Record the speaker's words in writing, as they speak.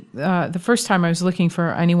the first time I was looking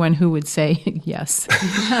for anyone who would say yes,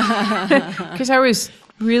 because I was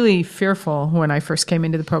really fearful when I first came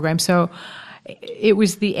into the program. So it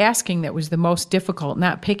was the asking that was the most difficult,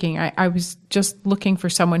 not picking. I was just looking for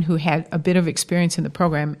someone who had a bit of experience in the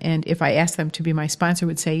program, and if I asked them to be my sponsor,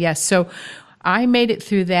 would say yes. So I made it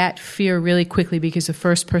through that fear really quickly because the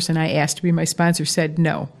first person I asked to be my sponsor said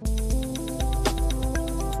no.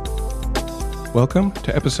 Welcome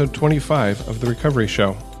to episode 25 of The Recovery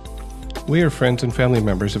Show. We are friends and family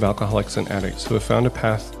members of alcoholics and addicts who have found a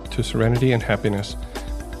path to serenity and happiness.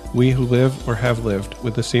 We who live or have lived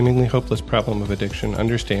with the seemingly hopeless problem of addiction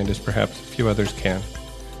understand as perhaps few others can.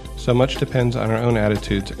 So much depends on our own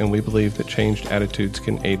attitudes, and we believe that changed attitudes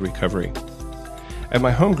can aid recovery. At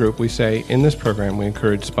my home group, we say, in this program, we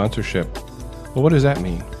encourage sponsorship. Well, what does that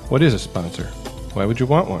mean? What is a sponsor? Why would you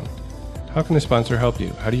want one? How can a sponsor help you?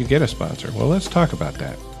 How do you get a sponsor? Well, let's talk about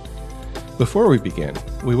that. Before we begin,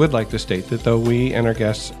 we would like to state that though we and our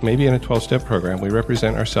guests may be in a 12-step program, we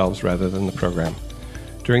represent ourselves rather than the program.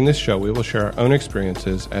 During this show, we will share our own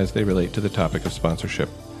experiences as they relate to the topic of sponsorship.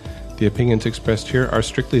 The opinions expressed here are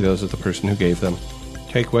strictly those of the person who gave them.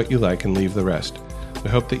 Take what you like and leave the rest. We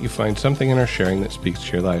hope that you find something in our sharing that speaks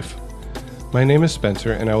to your life. My name is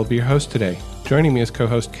Spencer, and I will be your host today. Joining me is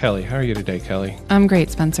co-host Kelly. How are you today, Kelly? I'm great,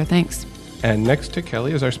 Spencer. Thanks. And next to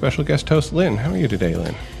Kelly is our special guest host, Lynn. How are you today,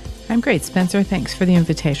 Lynn? I'm great, Spencer. Thanks for the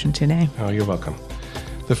invitation today. Oh, you're welcome.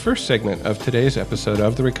 The first segment of today's episode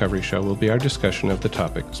of The Recovery Show will be our discussion of the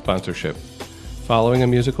topic, sponsorship. Following a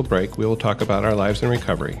musical break, we will talk about our lives in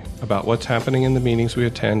recovery, about what's happening in the meetings we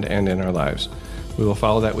attend and in our lives. We will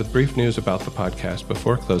follow that with brief news about the podcast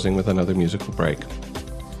before closing with another musical break.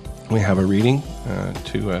 We have a reading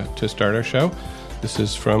to start our show. This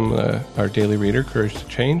is from our daily reader, Courage to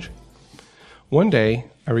Change. One day,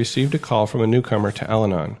 I received a call from a newcomer to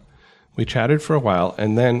Al-Anon. We chatted for a while,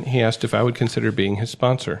 and then he asked if I would consider being his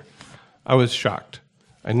sponsor. I was shocked.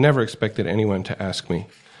 I never expected anyone to ask me.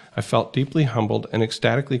 I felt deeply humbled and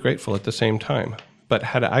ecstatically grateful at the same time. But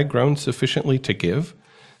had I grown sufficiently to give?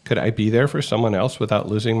 Could I be there for someone else without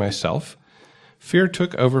losing myself? Fear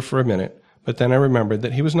took over for a minute, but then I remembered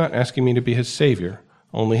that he was not asking me to be his savior,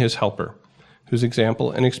 only his helper, whose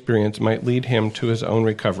example and experience might lead him to his own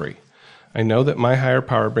recovery. I know that my higher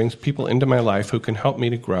power brings people into my life who can help me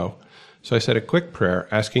to grow, so I said a quick prayer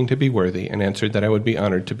asking to be worthy and answered that I would be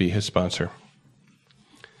honored to be his sponsor.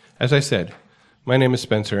 As I said, my name is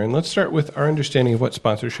Spencer, and let's start with our understanding of what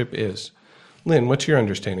sponsorship is. Lynn, what's your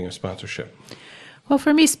understanding of sponsorship? Well,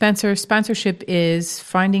 for me, Spencer, sponsorship is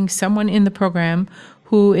finding someone in the program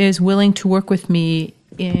who is willing to work with me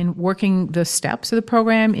in working the steps of the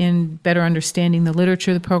program, in better understanding the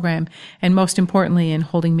literature of the program, and most importantly, in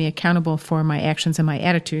holding me accountable for my actions and my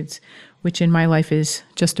attitudes, which in my life is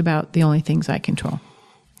just about the only things I control.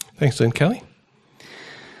 Thanks, Lynn. Kelly?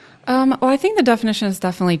 Well, I think the definition has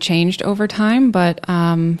definitely changed over time, but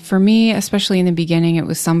for me, especially in the beginning, it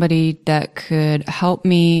was somebody that could help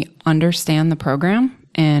me understand the program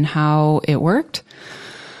and how it worked.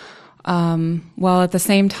 While at the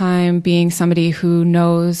same time being somebody who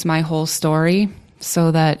knows my whole story,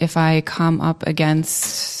 so that if I come up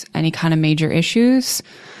against any kind of major issues,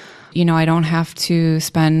 I don't have to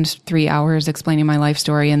spend 3 hours explaining my life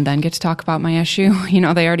story and then get to talk about my issue.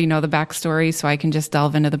 They already know the backstory, so I can just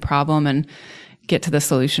delve into the problem and get to the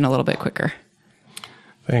solution a little bit quicker.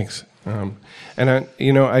 Thanks. And I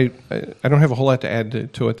don't have a whole lot to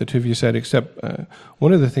add to what the two of you said, except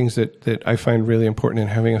one of the things that I find really important in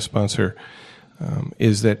having a sponsor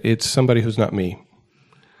is that it's somebody who's not me.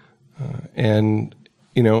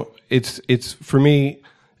 It's for me,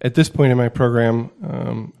 at this point in my program,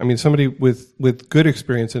 somebody with good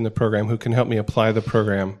experience in the program who can help me apply the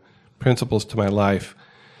program principles to my life,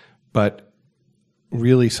 but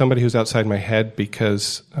really somebody who's outside my head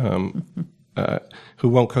because who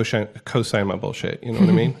won't co-sign my bullshit. You know what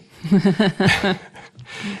I mean?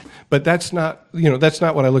 But that's not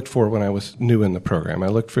what I looked for when I was new in the program. I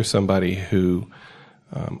looked for somebody who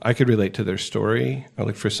I could relate to their story. I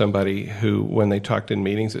looked for somebody who, when they talked in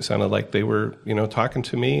meetings, it sounded like they were, talking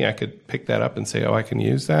to me. I could pick that up and say, oh, I can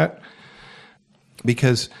use that.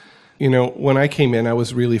 Because, when I came in, I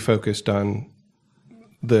was really focused on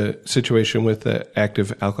the situation with the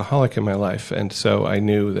active alcoholic in my life. And so I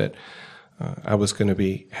knew that I was going to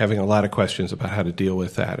be having a lot of questions about how to deal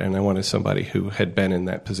with that. And I wanted somebody who had been in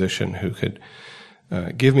that position who could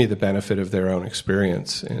give me the benefit of their own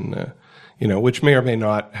experience in which may or may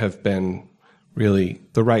not have been really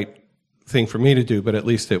the right thing for me to do, but at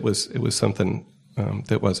least it was something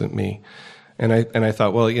that wasn't me. And I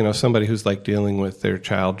thought, well, somebody who's like dealing with their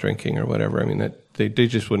child drinking or whatever, they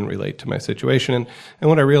just wouldn't relate to my situation. And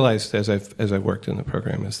what I realized as I've worked in the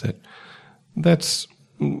program is that's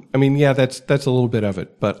a little bit of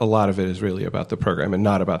it, but a lot of it is really about the program and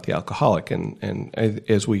not about the alcoholic. And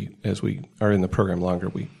as we are in the program longer,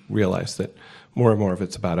 we realize that more and more of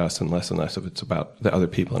it's about us and less of it's about the other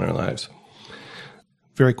people in our lives.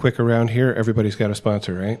 Very quick around here, everybody's got a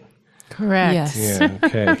sponsor, right? Correct. Yes. Yeah,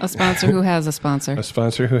 okay. A sponsor who has a sponsor. A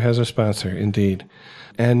sponsor who has a sponsor, indeed.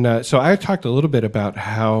 And so I talked a little bit about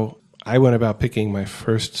how I went about picking my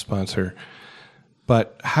first sponsor,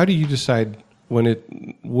 but how do you decide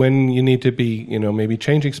when you need to be, maybe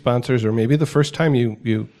changing sponsors, or maybe the first time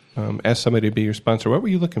you asked somebody to be your sponsor? What were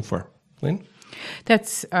you looking for, Lynn?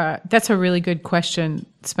 That's a really good question,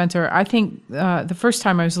 Spencer. I think the first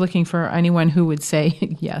time I was looking for anyone who would say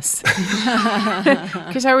yes,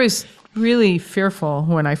 because I was really fearful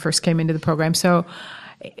when I first came into the program. So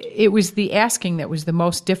it was the asking that was the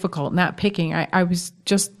most difficult, not picking. I was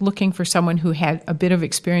just looking for someone who had a bit of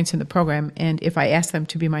experience in the program, and if I asked them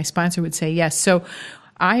to be my sponsor, would say yes. So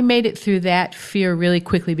I made it through that fear really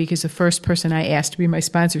quickly because the first person I asked to be my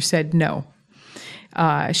sponsor said no.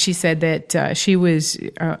 She said that she was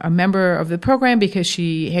a member of the program because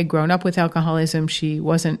she had grown up with alcoholism. She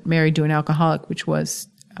wasn't married to an alcoholic, which was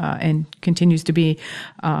and continues to be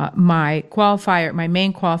my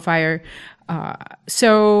main qualifier.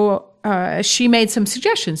 So she made some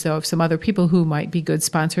suggestions, though, of some other people who might be good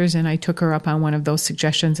sponsors, and I took her up on one of those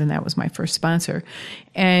suggestions, and that was my first sponsor.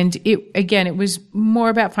 And it was more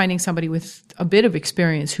about finding somebody with a bit of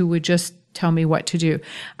experience who would just tell me what to do.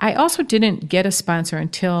 I also didn't get a sponsor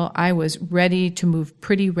until I was ready to move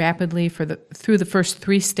pretty rapidly through the first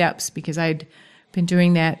 3 steps, because I'd been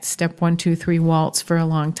doing that step 1, 2, 3 waltz for a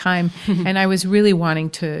long time, and I was really wanting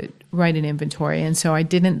to write an inventory, and so I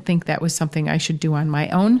didn't think that was something I should do on my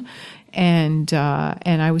own, and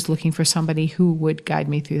I was looking for somebody who would guide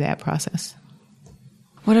me through that process.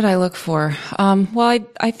 What did I look for?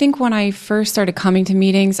 I think when I first started coming to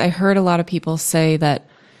meetings, I heard a lot of people say that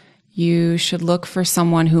you should look for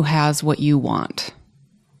someone who has what you want,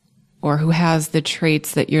 or who has the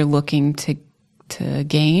traits that you're looking to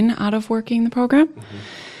gain out of working the program. Mm-hmm.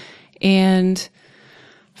 And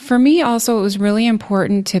for me also, it was really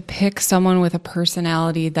important to pick someone with a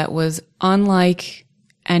personality that was unlike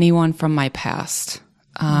anyone from my past.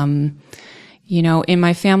 In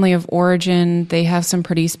my family of origin, they have some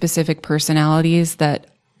pretty specific personalities that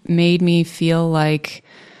made me feel like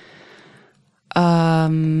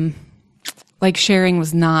sharing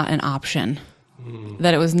was not an option,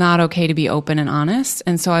 that it was not okay to be open and honest.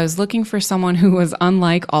 And so I was looking for someone who was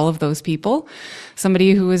unlike all of those people,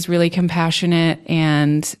 somebody who was really compassionate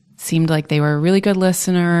and seemed like they were a really good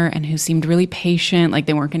listener, and who seemed really patient, like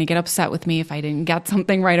they weren't going to get upset with me if I didn't get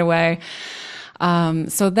something right away.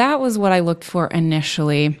 So that was what I looked for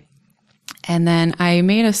initially. And then I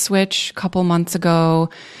made a switch a couple months ago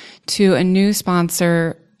to a new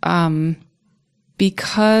sponsor,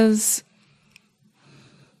 because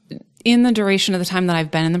in the duration of the time that I've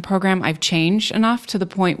been in the program, I've changed enough to the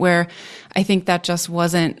point where I think that just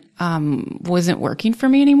wasn't working for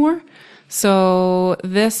me anymore. So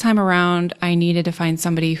this time around, I needed to find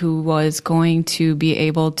somebody who was going to be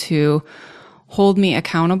able to hold me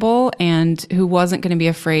accountable and who wasn't going to be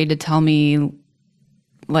afraid to tell me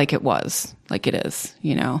like it is,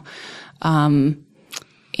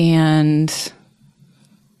 and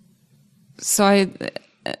so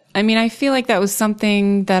I feel like that was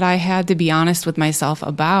something that I had to be honest with myself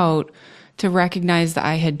about, to recognize that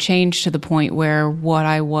I had changed to the point where what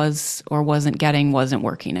I was or wasn't getting wasn't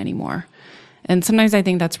working anymore. And sometimes I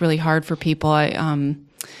think that's really hard for people. I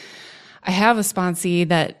have a sponsee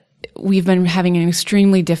that we've been having an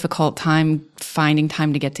extremely difficult time finding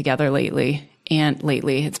time to get together lately. And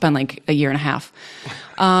lately, it's been like a year and a half.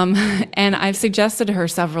 And I've suggested to her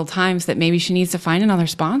several times that maybe she needs to find another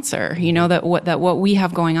sponsor, that what we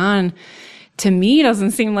have going on, to me,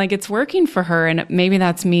 doesn't seem like it's working for her. And maybe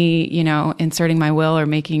that's me, inserting my will or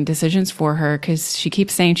making decisions for her, because she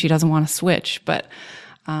keeps saying she doesn't want to switch. But,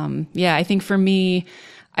 I think for me,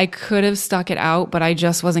 I could have stuck it out, but I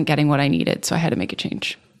just wasn't getting what I needed. So I had to make a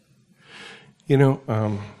change.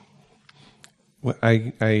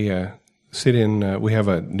 I sit in, we have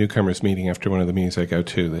a newcomers meeting after one of the meetings I go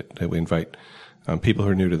to that we invite people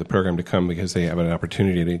who are new to the program to come, because they have an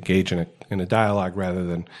opportunity to engage in a dialogue rather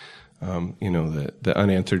than, the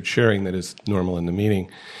unanswered sharing that is normal in the meeting.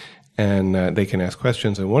 And they can ask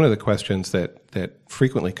questions. And one of the questions that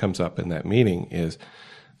frequently comes up in that meeting is,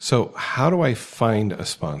 so how do I find a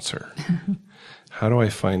sponsor? How do I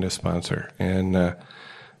find a sponsor? And,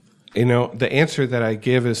 the answer that I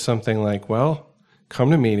give is something like, well, come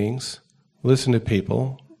to meetings, listen to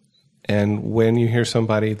people. And when you hear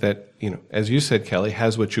somebody that, as you said, Kelly,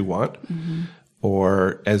 has what you want,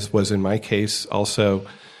 or as was in my case, also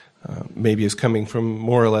maybe is coming from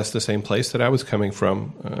more or less the same place that I was coming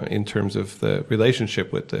from in terms of the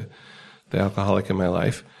relationship with the alcoholic in my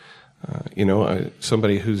life.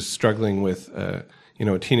 Somebody who's struggling with, a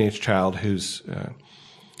teenage child who's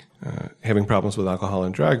having problems with alcohol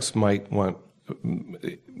and drugs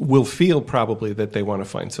will feel probably that they want to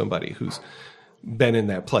find somebody who's been in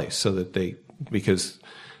that place, so that because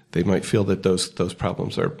they might feel that those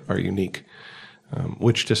problems are unique,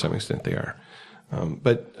 which to some extent they are. So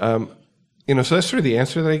that's sort of the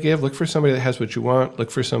answer that I give. Look for somebody that has what you want. Look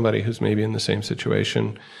for somebody who's maybe in the same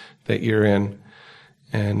situation that you're in.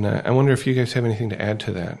 And I wonder if you guys have anything to add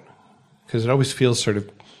to that, because it always feels sort of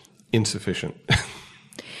insufficient.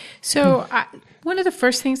 So one of the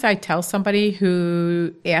first things I tell somebody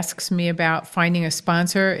who asks me about finding a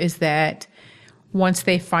sponsor is that once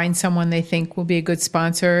they find someone they think will be a good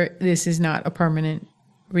sponsor, this is not a permanent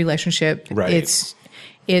relationship. Right.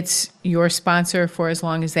 It's your sponsor for as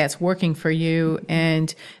long as that's working for you,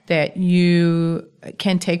 and that you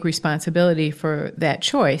can take responsibility for that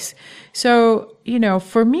choice. So,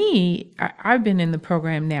 for me, I've been in the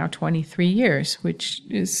program now 23 years, which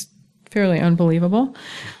is fairly unbelievable.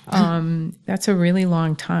 That's a really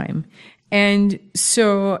long time. And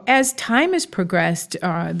so as time has progressed,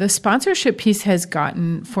 the sponsorship piece has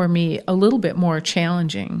gotten, for me, a little bit more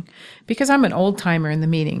challenging because I'm an old timer in the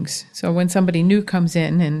meetings. So when somebody new comes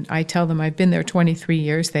in and I tell them I've been there 23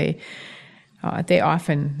 years, they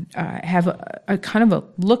often have a kind of a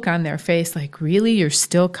look on their face like, really, you're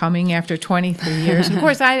still coming after 23 years? Of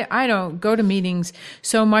course, I don't go to meetings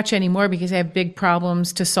so much anymore because I have big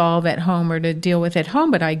problems to solve at home or to deal with at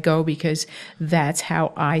home, but I go because that's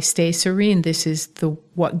how I stay serene. This is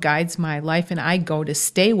what guides my life, and I go to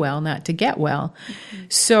stay well, not to get well. Mm-hmm.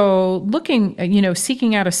 So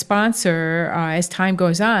seeking out a sponsor as time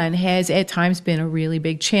goes on has at times been a really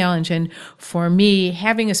big challenge. And for me,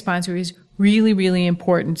 having a sponsor is really, really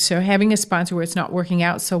important. So having a sponsor where it's not working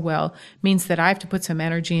out so well means that I have to put some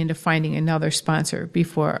energy into finding another sponsor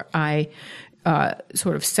before I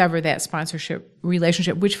sort of sever that sponsorship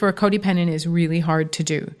relationship, which for a codependent is really hard to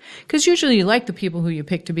do. Because usually you like the people who you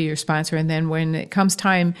pick to be your sponsor, and then when it comes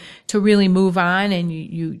time to really move on and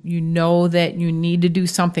you know that you need to do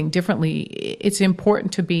something differently, it's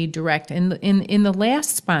important to be direct. And in the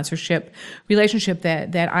last sponsorship relationship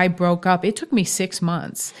that I broke up, it took me 6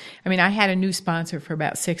 months. I mean, I had a new sponsor for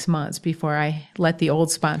about 6 months before I let the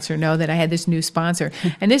old sponsor know that I had this new sponsor.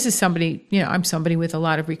 And this is somebody, I'm somebody with a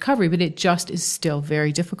lot of recovery, but it just is still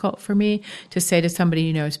very difficult for me to say to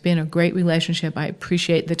somebody, it's been a great relationship. I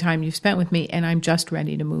appreciate the time you've spent with me, and I'm just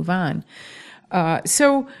ready to move on.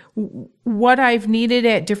 So what I've needed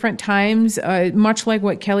at different times, much like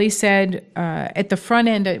what Kelly said, at the front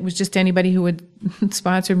end, it was just anybody who would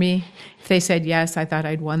sponsor me. If they said yes, I thought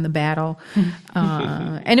I'd won the battle.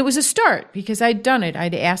 And it was a start because I'd done it.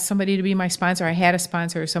 I'd asked somebody to be my sponsor. I had a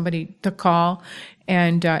sponsor, somebody to call,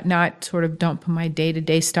 and not sort of dump my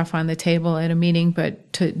day-to-day stuff on the table at a meeting,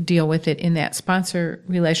 but to deal with it in that sponsor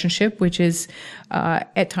relationship, which is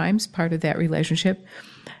at times part of that relationship.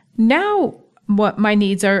 Now, what my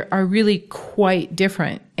needs are really quite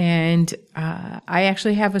different. And I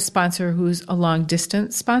actually have a sponsor who's a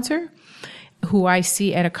long-distance sponsor who I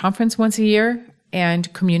see at a conference once a year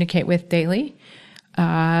and communicate with daily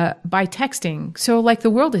by texting. So, the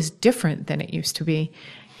world is different than it used to be.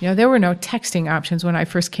 There were no texting options when I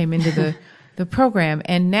first came into the program.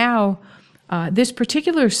 And now this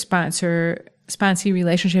particular sponsee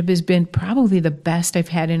relationship has been probably the best I've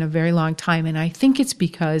had in a very long time. And I think it's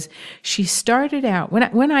because she started out,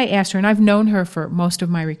 when I asked her, and I've known her for most of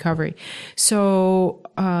my recovery, so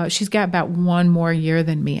she's got about 1 more year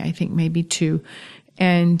than me, I think maybe 2.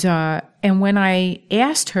 And when I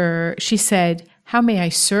asked her, she said, "How may I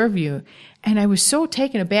serve you?" And I was so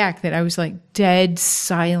taken aback that I was dead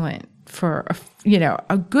silent for,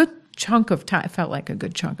 a good chunk of time. It felt like a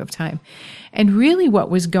good chunk of time. And really what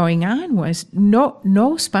was going on was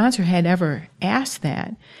no sponsor had ever asked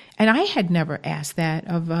that. And I had never asked that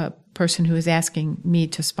of a person who was asking me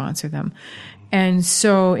to sponsor them. And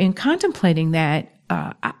so in contemplating that,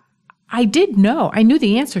 I did know. I knew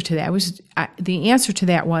the answer to that. The answer to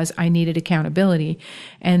that was I needed accountability,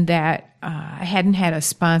 and that I hadn't had a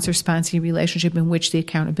sponsor-sponsee relationship in which the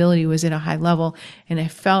accountability was at a high level, and I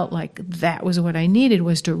felt like that was what I needed,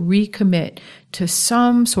 was to recommit to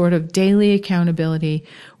some sort of daily accountability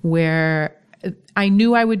where I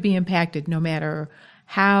knew I would be impacted no matter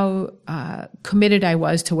how committed I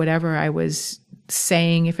was to whatever I was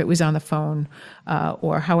saying if it was on the phone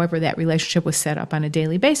or however that relationship was set up on a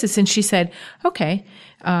daily basis. And she said, okay,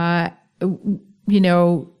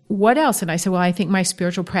 what else? And I said, well, I think my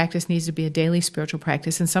spiritual practice needs to be a daily spiritual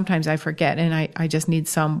practice. And sometimes I forget, and I just need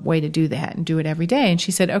some way to do that and do it every day. And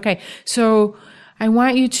she said, okay, so I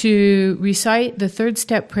want you to recite the 3rd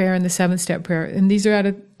step prayer and the 7th step prayer. And these are out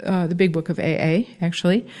of the big book of AA,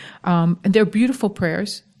 actually. And they're beautiful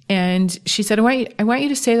prayers. And she said, I want you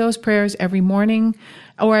to say those prayers every morning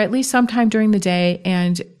or at least sometime during the day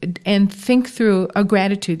and think through a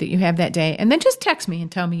gratitude that you have that day. And then just text me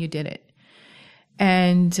and tell me you did it.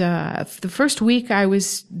 And the first week I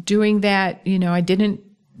was doing that, I didn't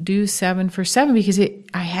do 7 for 7 because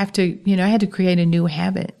I had to create a new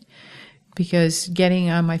habit, because getting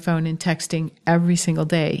on my phone and texting every single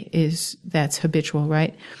day that's habitual,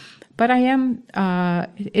 right? But I am,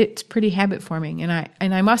 it's pretty habit forming.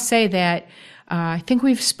 And I must say that I think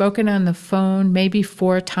we've spoken on the phone maybe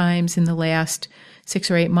 4 times in the last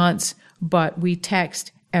 6 or 8 months, but we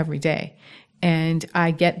text every day. And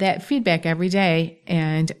I get that feedback every day.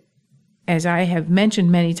 And as I have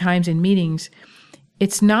mentioned many times in meetings,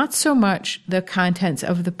 it's not so much the contents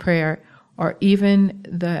of the prayer or even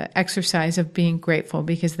the exercise of being grateful,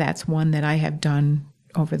 because that's one that I have done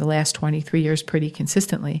over the last 23 years pretty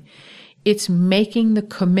consistently. It's making the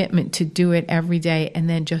commitment to do it every day and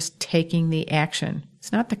then just taking the action.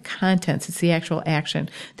 It's not the contents, it's the actual action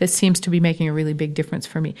that seems to be making a really big difference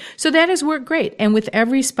for me. So that has worked great. And with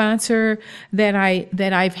every sponsor that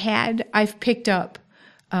I've had, I've picked up,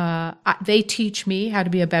 they teach me how to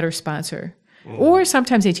be a better sponsor. Or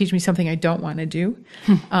sometimes they teach me something I don't want to do.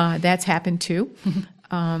 That's happened too.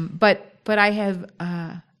 But I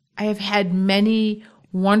have had many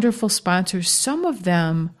wonderful sponsors. Some of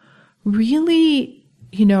them really,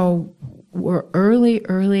 were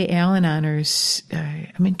early Al-Anoners.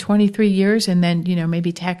 23 years, and then,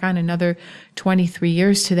 maybe tack on another 23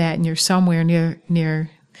 years to that, and you're somewhere near,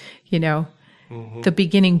 the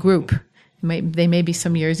beginning group. They may be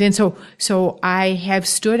some years in. So I have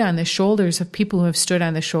stood on the shoulders of people who have stood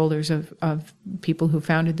on the shoulders of people who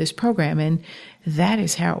founded this program, and that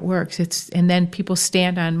is how it works. And then people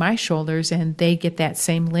stand on my shoulders, and they get that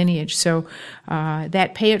same lineage. So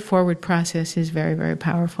that pay it forward process is very, very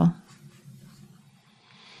powerful.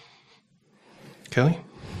 Kelly?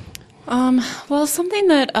 Well, something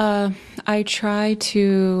that I try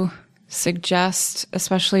to suggest,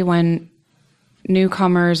 especially when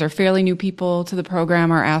newcomers or fairly new people to the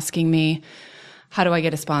program are asking me, how do I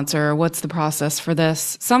get a sponsor? What's the process for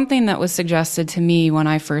this? Something that was suggested to me when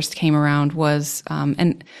I first came around was,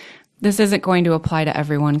 and this isn't going to apply to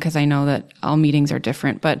everyone because I know that all meetings are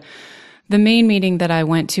different, but the main meeting that I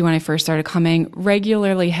went to when I first started coming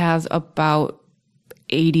regularly has about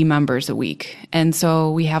 80 members a week. And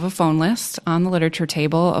so we have a phone list on the literature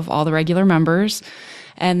table of all the regular members.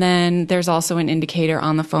 And then there's also an indicator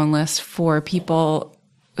on the phone list for people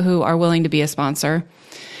who are willing to be a sponsor.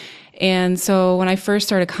 And so when I first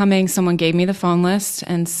started coming, someone gave me the phone list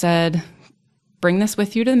and said, bring this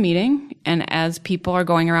with you to the meeting. And as people are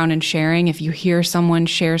going around and sharing, if you hear someone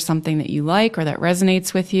share something that you like or that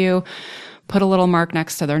resonates with you, put a little mark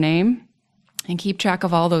next to their name. And keep track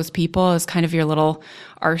of all those people as kind of your little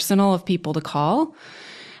arsenal of people to call.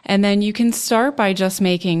 And then you can start by just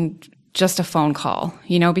making just a phone call,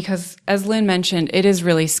 because as Lynn mentioned, it is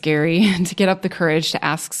really scary to get up the courage to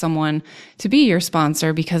ask someone to be your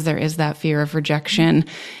sponsor, because there is that fear of rejection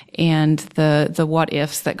and the what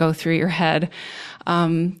ifs that go through your head.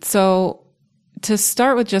 So to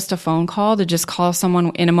start with just a phone call, to just call someone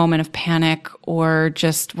in a moment of panic or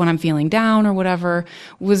just when I'm feeling down or whatever,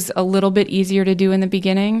 was a little bit easier to do in the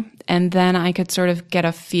beginning. And then I could sort of get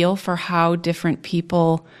a feel for how different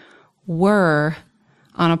people were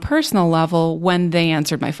on a personal level when they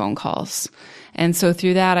answered my phone calls. And so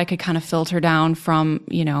through that, I could kind of filter down from,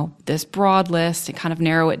 this broad list and kind of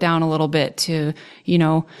narrow it down a little bit to,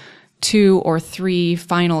 2 or 3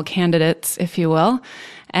 final candidates, if you will.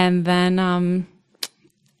 And then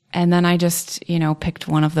I just, picked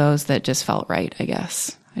one of those that just felt right, I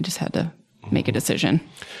guess. I just had to make a decision.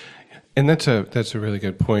 And that's a really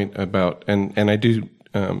good point about, and I do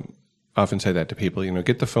often say that to people,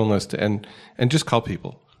 get the phone list and just call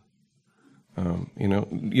people.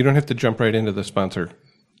 You don't have to jump right into the sponsor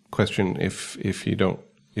question if you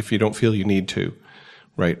don't feel you need to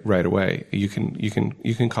right away. You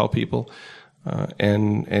can call people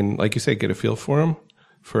and like you say, get a feel for them,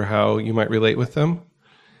 for how you might relate with them.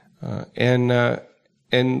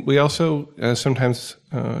 And we also sometimes,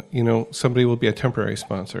 somebody will be a temporary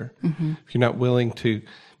sponsor. Mm-hmm. If you're not willing to,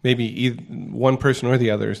 maybe either one person or the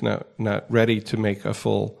other is not ready to make a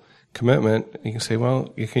full commitment, you can say,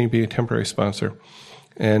 well, can you be a temporary sponsor?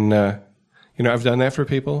 And, I've done that for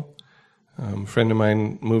people. A friend of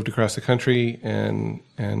mine moved across the country, and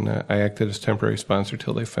I acted as temporary sponsor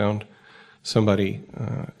till they found somebody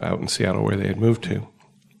out in Seattle where they had moved to.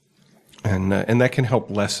 And that can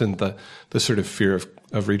help lessen the sort of fear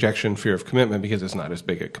of rejection, fear of commitment, because it's not as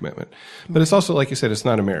big a commitment. But it's also, like you said, it's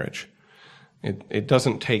not a marriage. It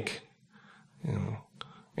doesn't take,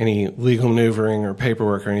 any legal maneuvering or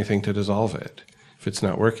paperwork or anything to dissolve it if it's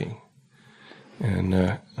not working.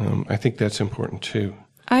 And I think that's important too.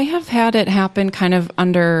 I have had it happen kind of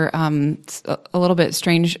under a little bit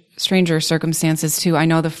stranger circumstances too. I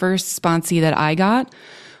know the first sponsee that I got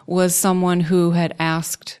was someone who had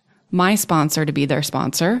asked my sponsor to be their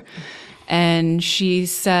sponsor. And she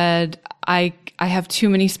said, I have too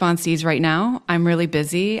many sponsees right now. I'm really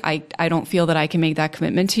busy. I don't feel that I can make that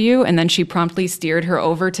commitment to you. And then she promptly steered her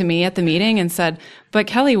over to me at the meeting and said, but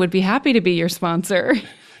Kelly would be happy to be your sponsor.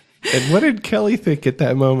 And what did Kelly think at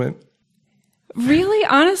that moment? Really,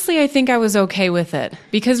 honestly, I think I was okay with it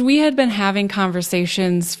because we had been having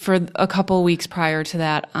conversations for a couple of weeks prior to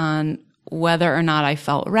that on whether or not I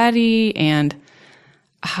felt ready and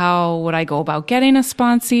how would I go about getting a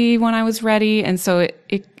sponsee when I was ready. And so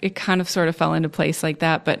it kind of sort of fell into place like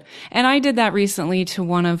that. And I did that recently to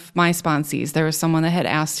one of my sponsees. There was someone that had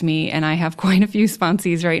asked me, and I have quite a few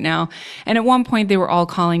sponsees right now. And at one point they were all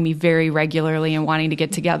calling me very regularly and wanting to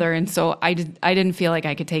get together. And so I didn't feel like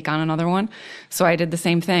I could take on another one. So I did the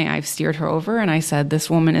same thing. I've steered her over and I said,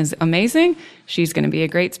 this woman is amazing. She's going to be a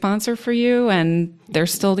great sponsor for you. And they're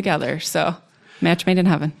still together. So match made in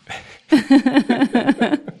heaven.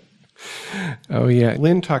 Oh, yeah.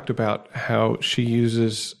 Lynn talked about how she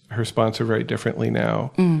uses her sponsor very differently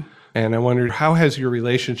now. Mm. And I wondered, how has your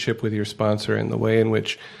relationship with your sponsor and the way in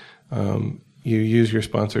which you use your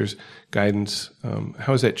sponsor's guidance,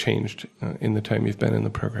 how has that changed in the time you've been in the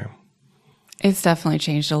program? It's definitely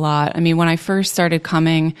changed a lot. I mean, when I first started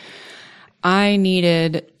coming, I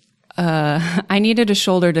needed a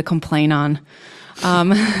shoulder to complain on.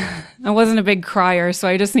 I wasn't a big crier, so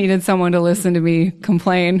I just needed someone to listen to me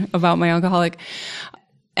complain about my alcoholic.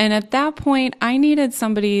 And at that point, I needed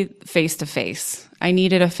somebody face to face. I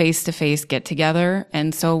needed a face to face get together.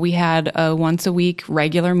 And so we had a once a week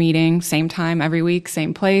regular meeting, same time every week,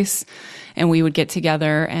 same place. And we would get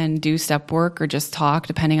together and do step work or just talk,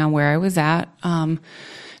 depending on where I was at.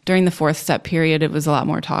 During the 4th step period, it was a lot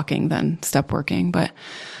more talking than step working, but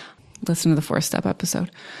listen to the 4th step episode.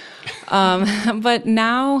 But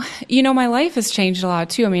now, my life has changed a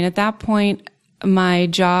lot too. I mean, at that point, my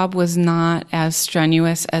job was not as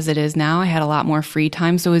strenuous as it is now. I had a lot more free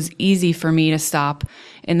time. So it was easy for me to stop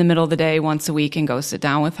in the middle of the day once a week and go sit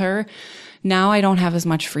down with her. Now I don't have as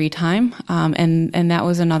much free time. And that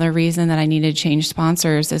was another reason that I needed to change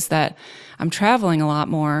sponsors is that I'm traveling a lot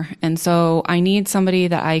more. And so I need somebody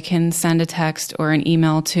that I can send a text or an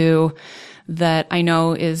email to that I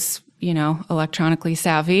know is electronically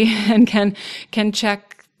savvy and can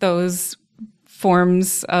check those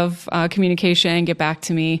forms of communication and get back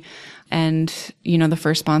to me. And, the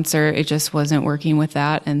first sponsor, it just wasn't working with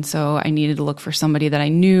that. And so I needed to look for somebody that I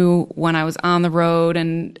knew when I was on the road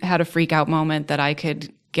and had a freak out moment that I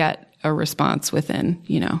could get a response within,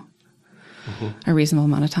 a reasonable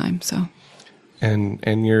amount of time. So.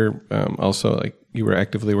 And you're also like you were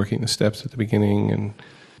actively working the steps at the beginning, and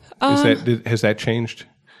has that changed?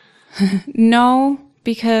 No,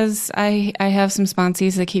 because I have some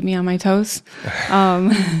sponsees that keep me on my toes,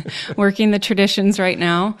 working the traditions right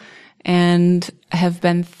now, and have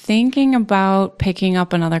been thinking about picking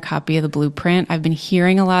up another copy of the blueprint. I've been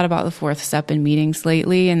hearing a lot about the 4th step in meetings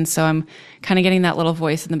lately, and so I'm kind of getting that little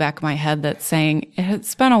voice in the back of my head that's saying,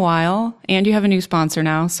 it's been a while, and you have a new sponsor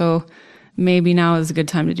now, so maybe now is a good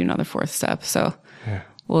time to do another 4th step. So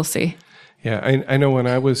We'll see. Yeah, I know when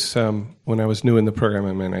I was new in the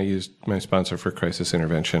program, I used my sponsor for crisis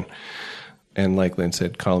intervention, and like Lynn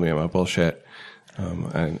said, call me on my bullshit.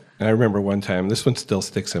 And I remember one time, this one still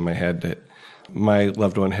sticks in my head, that my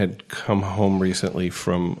loved one had come home recently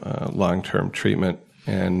from long-term treatment,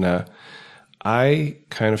 and I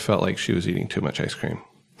kind of felt like she was eating too much ice cream.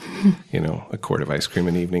 A quart of ice cream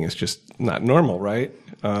in the evening is just not normal, right?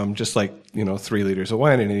 Just like, 3 liters of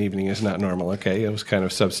wine in an evening is not normal. Okay. It was kind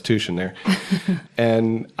of substitution there.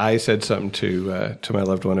 And I said something to my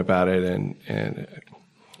loved one about it, and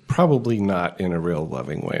probably not in a real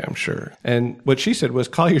loving way, I'm sure. And what she said was,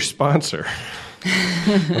 call your sponsor.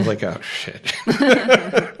 I was like, oh shit.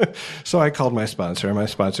 So I called my sponsor, and my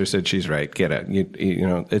sponsor said, she's right. Get it.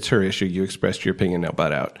 It's her issue. You expressed your opinion. Now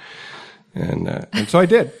butt out. And so I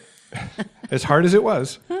did, as hard as it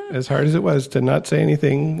was. as hard as it was to not say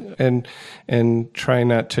anything and try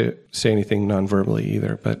not to say anything non-verbally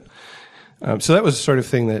either. But so that was the sort of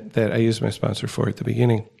thing that I used my sponsor for at the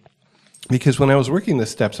beginning. Because when I was working the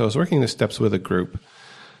steps with a group,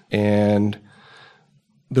 and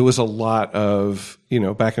there was a lot of,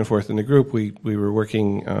 back and forth in the group. We were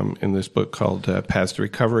working in this book called Paths to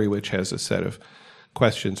Recovery, which has a set of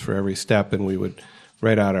questions for every step, and we would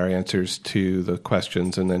write out our answers to the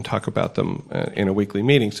questions and then talk about them in a weekly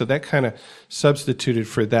meeting. So that kind of substituted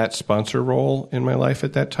for that sponsor role in my life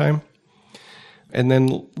at that time. And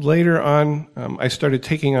then later on, I started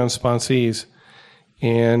taking on sponsees,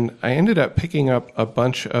 and I ended up picking up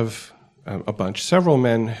several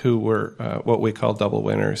men who were what we call double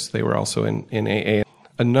winners. They were also in AA.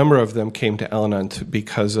 A number of them came to Al-Anon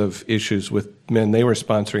because of issues with men they were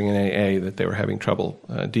sponsoring in AA that they were having trouble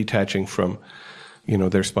detaching from,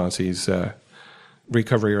 their sponsees'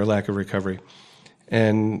 recovery or lack of recovery.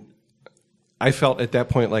 And I felt at that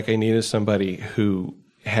point like I needed somebody who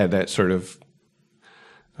had that sort of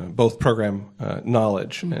both program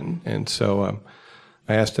knowledge. And so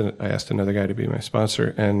I asked another guy to be my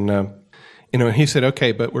sponsor, and he said,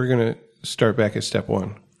 okay, but we're going to start back at step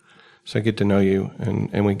one. So I get to know you,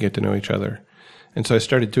 and we get to know each other. And so I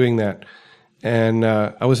started doing that. And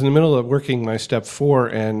I was in the middle of working my step 4,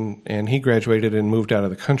 and he graduated and moved out of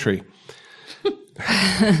the country,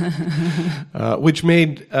 which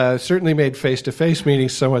certainly made face-to-face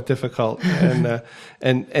meetings somewhat difficult. And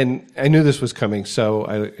I knew this was coming, so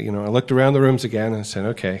I looked around the rooms again and said,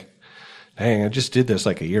 okay, dang, I just did this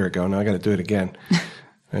like a year ago. Now I got to do it again.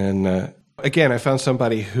 And again, I found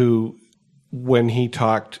somebody who, when he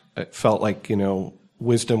talked, it felt like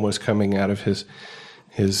wisdom was coming out of his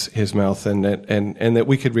mouth, and that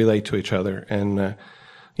we could relate to each other. And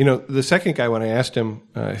the second guy, when I asked him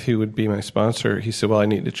if he would be my sponsor, he said, "Well, I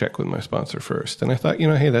need to check with my sponsor first." And I thought,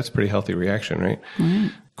 hey, that's a pretty healthy reaction, right? Mm-hmm.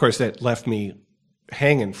 Of course, that left me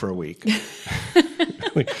hanging for a week.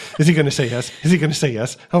 Is he going to say yes? Is he going to say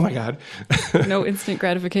yes? Oh my God. No instant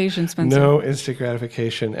gratification, Spencer. No instant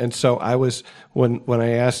gratification. And so I was, when I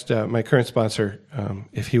asked my current sponsor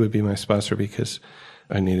if he would be my sponsor, because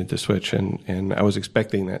I needed to switch, and I was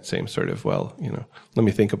expecting that same sort of, let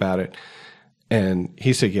me think about it. And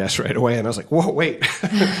he said yes right away, and I was like, "Whoa, wait!"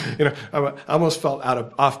 I almost felt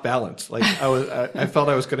off balance. Like I felt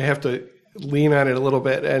I was going to have to lean on it a little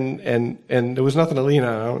bit, and there was nothing to lean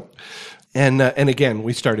on. And again,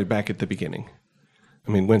 we started back at the beginning.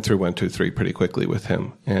 I mean, went through 1, 2, 3 pretty quickly with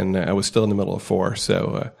him, and I was still in the middle of 4,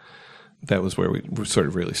 so that was where we sort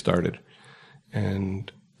of really started. And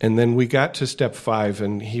then we got to step 5,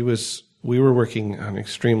 and we were working on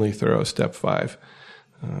extremely thorough step 5.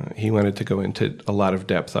 He wanted to go into a lot of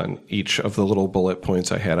depth on each of the little bullet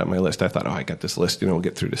points I had on my list. I thought, I got this list, we'll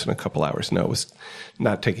get through this in a couple hours. No, it was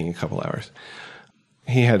not taking a couple hours.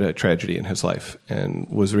 He had a tragedy in his life and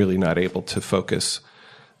was really not able to focus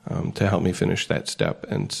to help me finish that step.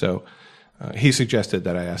 And so he suggested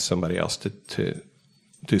that I ask somebody else to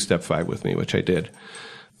do step 5 with me, which I did.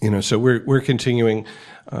 So we're continuing.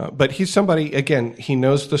 But he's somebody, again, he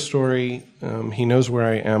knows the story. He knows where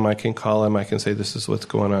I am. I can call him. I can say, this is what's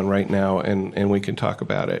going on right now, and we can talk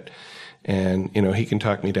about it. And, he can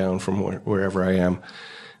talk me down from wherever I am,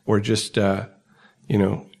 or just,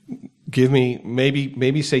 give me,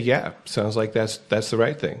 maybe say, yeah, sounds like that's the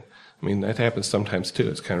right thing. I mean, that happens sometimes too.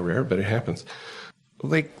 It's kind of rare, but it happens.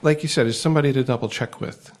 Like you said, it's somebody to double check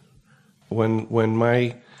with. When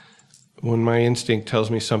my instinct tells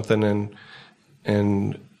me something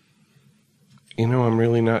and I'm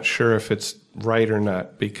really not sure if it's right or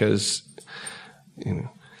not, because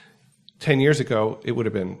 10 years ago it would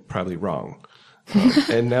have been probably wrong.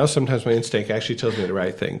 And now sometimes my instinct actually tells me the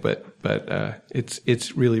right thing, but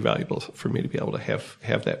it's really valuable for me to be able to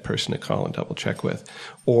have that person to call and double check with.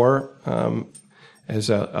 Or as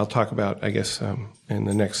I'll talk about, I guess, in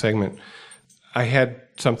the next segment, I had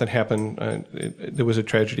something happen. There was a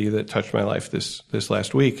tragedy that touched my life this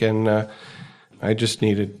last week, and I just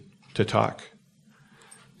needed to talk.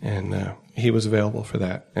 And he was available for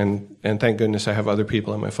that. And thank goodness I have other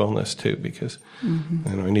people on my phone list too, because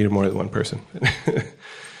I needed more than one person.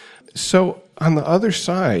 So on the other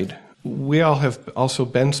side, we all have also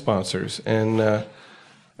been sponsors. And I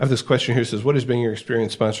have this question here that says, what has been your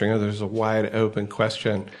experience sponsoring others? It's a wide open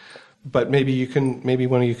question. But maybe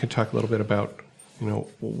one of you can talk a little bit about,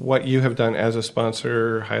 what you have done as a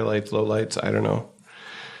sponsor, highlights, lowlights, I don't know.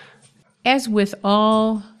 As with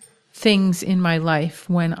all things in my life,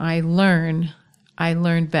 when I learn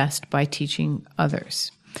best by teaching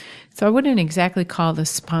others. So I wouldn't exactly call the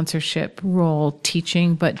sponsorship role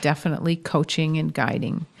teaching, but definitely coaching and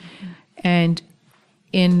guiding. And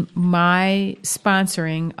in my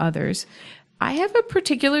sponsoring others, I have a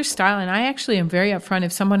particular style, and I actually am very upfront.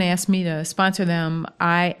 If someone asks me to sponsor them,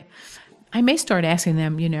 I may start asking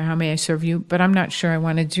them, how may I serve you? But I'm not sure I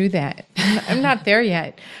want to do that. I'm not there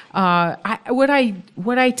yet. What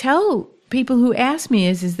I tell people who ask me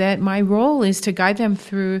is that my role is to guide them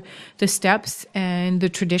through the steps and the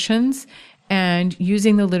traditions, and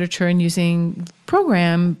using the literature and using the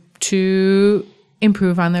program to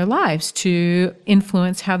improve on their lives, to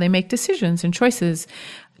influence how they make decisions and choices,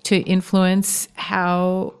 to influence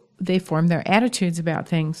how they form their attitudes about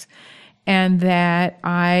things. And that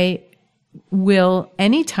I will,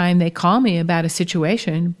 anytime they call me about a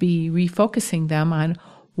situation, be refocusing them on,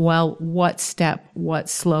 well, what step, what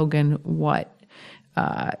slogan, what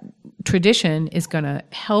tradition is going to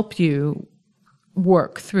help you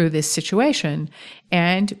work through this situation,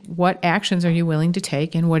 and what actions are you willing to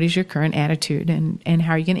take, and what is your current attitude, and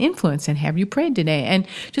how are you going to influence, and have you prayed today, and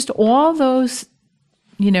just all those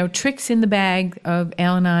tricks in the bag of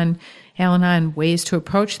Al-Anon ways to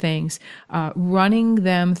approach things, running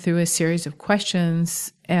them through a series of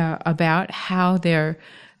questions about how they're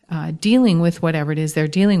dealing with whatever it is they're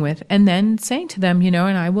dealing with, and then saying to them, and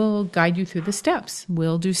I will guide you through the steps.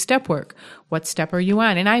 We'll do step work. What step are you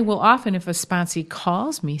on? And I will often, if a sponsee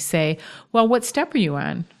calls me, say, well, what step are you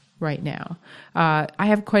on right now? I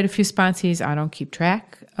have quite a few sponsees. I don't keep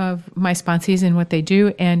track of my sponsees and what they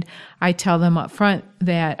do, and I tell them up front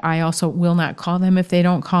that I also will not call them if they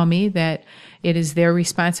don't call me, that it is their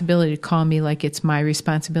responsibility to call me like it's my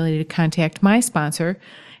responsibility to contact my sponsor.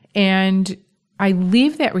 And I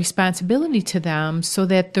leave that responsibility to them so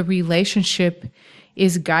that the relationship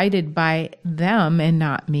is guided by them and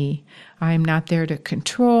not me. I'm not there to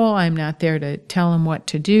control. I'm not there to tell them what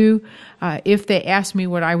to do. If they ask me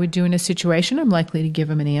what I would do in a situation, I'm likely to give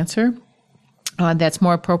them an answer. That's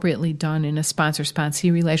more appropriately done in a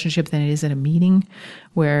sponsor-sponsee relationship than it is at a meeting,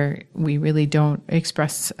 where we really don't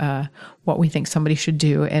express what we think somebody should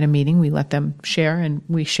do at a meeting. We let them share, and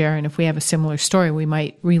we share. And if we have a similar story, we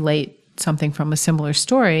might relate something from a similar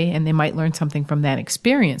story, and they might learn something from that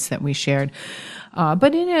experience that we shared.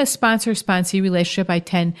 But in a sponsor-sponsee relationship, I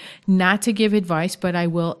tend not to give advice, but I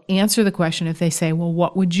will answer the question if they say, well,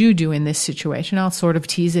 what would you do in this situation? I'll sort of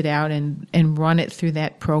tease it out and run it through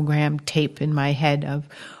that program tape in my head of,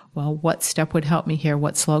 well, what step would help me here?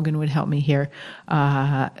 What slogan would help me here?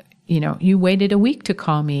 You waited a week to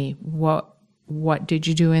call me. What did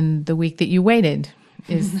you do in the week that you waited?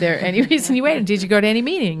 Is there any reason you waited? Did you go to any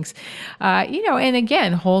meetings? And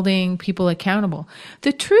again, holding people accountable.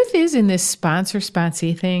 The truth is, in this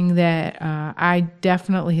sponsor-sponsee thing, that I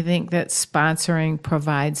definitely think that sponsoring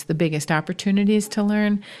provides the biggest opportunities to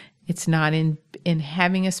learn. It's not in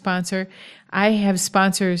having a sponsor. I have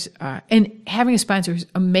sponsors, and having a sponsor is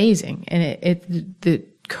amazing. And the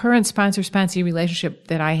current sponsor-sponsee relationship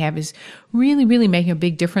that I have is really, really making a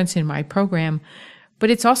big difference in my program. But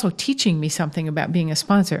it's also teaching me something about being a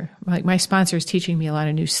sponsor. Like, my sponsor is teaching me a lot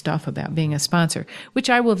of new stuff about being a sponsor, which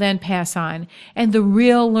I will then pass on. And the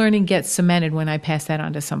real learning gets cemented when I pass that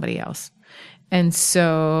on to somebody else. And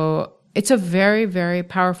so it's a very, very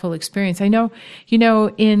powerful experience. I know,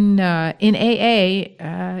 in AA,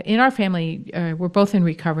 in our family, we're both in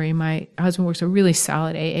recovery. My husband works a really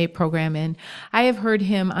solid AA program, and I have heard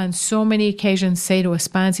him on so many occasions say to a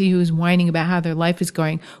sponsee who's whining about how their life is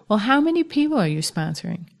going, well, how many people are you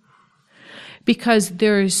sponsoring? Because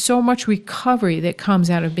there is so much recovery that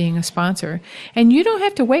comes out of being a sponsor. And you don't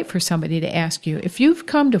have to wait for somebody to ask you. If you've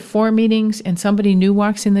come to 4 meetings and somebody new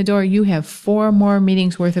walks in the door, you have 4 more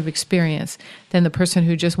meetings worth of experience than the person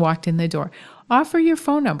who just walked in the door. Offer your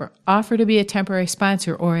phone number. Offer to be a temporary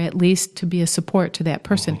sponsor, or at least to be a support to that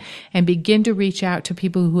person, and begin to reach out to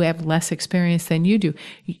people who have less experience than you do,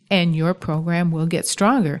 and your program will get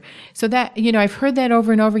stronger. So that, I've heard that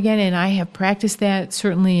over and over again, and I have practiced that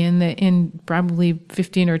certainly in probably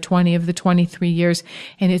 15 or 20 of the 23 years,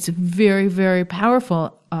 and it's very, very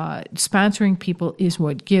powerful. Sponsoring people is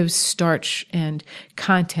what gives starch and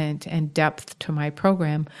content and depth to my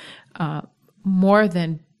program, more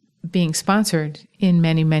than being sponsored in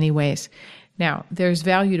many, many ways. Now, there's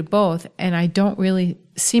value to both, and I don't really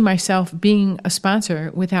see myself being a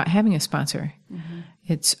sponsor without having a sponsor. Mm-hmm.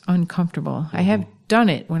 It's uncomfortable. Mm-hmm. I have done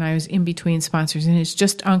it when I was in between sponsors, and it's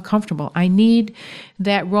just uncomfortable. I need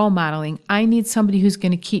that role modeling. I need somebody who's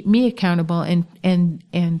going to keep me accountable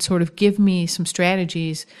and sort of give me some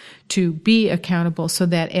strategies to be accountable, so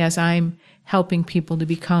that as I'm helping people to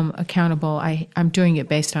become accountable, I'm doing it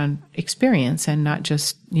based on experience and not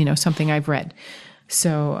just, something I've read.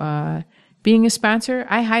 So, being a sponsor,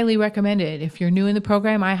 I highly recommend it. If you're new in the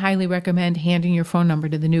program, I highly recommend handing your phone number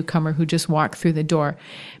to the newcomer who just walked through the door,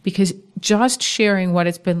 because just sharing what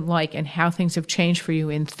it's been like and how things have changed for you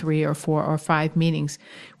in 3 or 4 or 5 meetings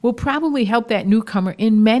will probably help that newcomer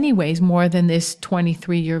in many ways more than this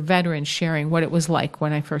 23-year veteran sharing what it was like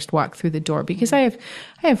when I first walked through the door, because I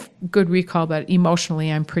have good recall, but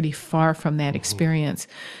emotionally I'm pretty far from that experience.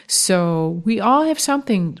 So we all have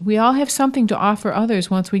something to offer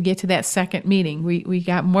others once we get to that second meeting. We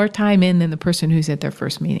got more time in than the person who's at their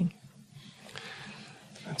first meeting.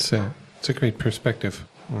 It's a great perspective.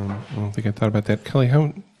 I don't think I thought about that. Kelly,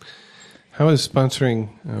 how has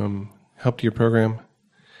sponsoring helped your program?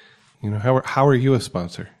 How are you a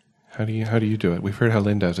sponsor? How do you do it? We've heard how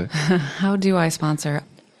Lynn does it. How do I sponsor?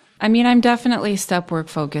 I mean, I'm definitely step work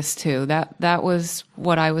focused too. That was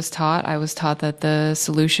what I was taught. I was taught that the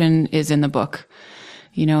solution is in the book.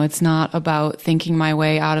 It's not about thinking my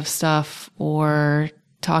way out of stuff or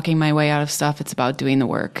talking my way out of stuff. It's about doing the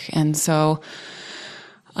work. And so,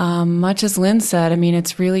 much as Lynn said, I mean,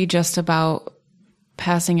 it's really just about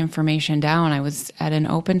passing information down. I was at an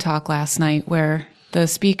open talk last night where the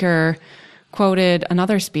speaker quoted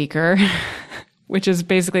another speaker, which is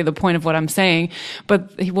basically the point of what I'm saying.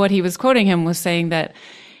 But what he was quoting him was saying that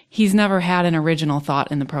he's never had an original thought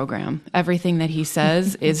in the program. Everything that he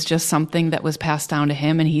says is just something that was passed down to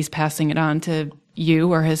him, and he's passing it on to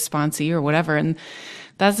you or his sponsee or whatever. And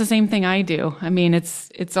that's the same thing I do. I mean,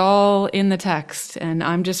 it's all in the text, and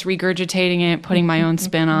I'm just regurgitating it, putting my own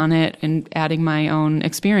spin on it, and adding my own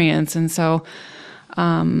experience. And so,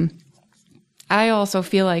 I also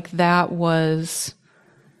feel like that was,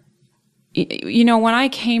 when I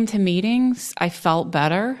came to meetings, I felt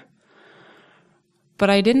better, but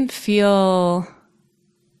I didn't feel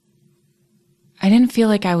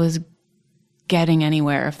like I was getting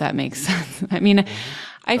anywhere, if that makes sense. I mean,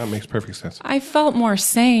 that makes perfect sense. I felt more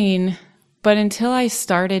sane, but until I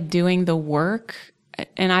started doing the work,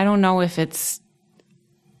 and I don't know if it's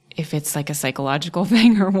like a psychological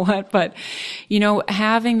thing or what, but,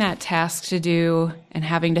 having that task to do and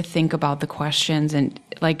having to think about the questions and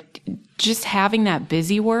like just having that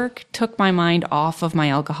busy work took my mind off of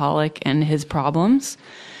my alcoholic and his problems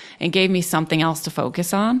and gave me something else to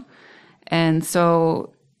focus on. And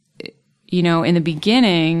so, in the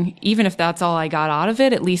beginning, even if that's all I got out of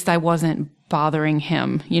it, at least I wasn't bothering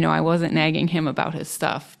him. I wasn't nagging him about his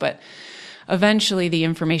stuff, but eventually the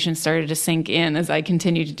information started to sink in as I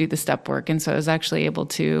continued to do the step work. And so I was actually able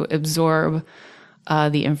to absorb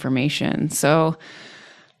the information. So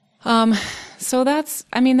that's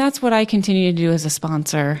what I continue to do as a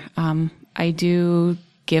sponsor. I do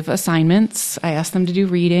give assignments. I ask them to do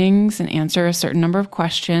readings and answer a certain number of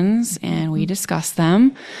questions, and we discuss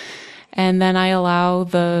them. And then I allow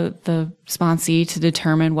the sponsee to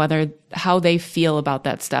determine how they feel about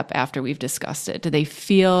that step after we've discussed it. Do they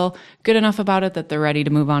feel good enough about it that they're ready to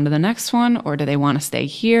move on to the next one, or do they want to stay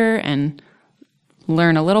here and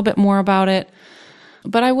learn a little bit more about it?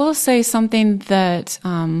 But I will say something that,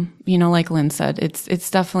 like Lynn said,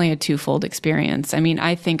 it's definitely a twofold experience. I mean,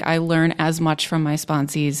 I think I learn as much from my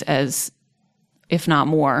sponsees as, if not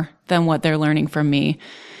more, than what they're learning from me.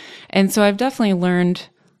 And so I've definitely learned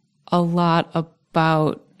a lot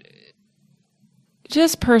about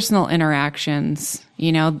just personal interactions.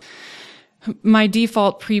 My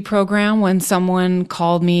default pre-program, when someone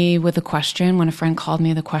called me with a question, when a friend called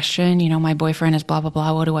me with a question, my boyfriend is blah, blah,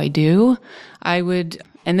 blah, what do I do? And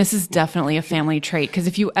this is definitely a family trait, because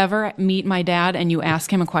if you ever meet my dad and you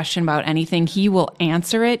ask him a question about anything, he will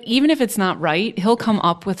answer it. Even if it's not right, he'll come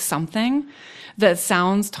up with something that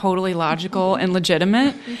sounds totally logical and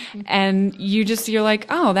legitimate. And you're like,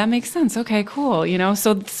 oh, that makes sense. Okay, cool.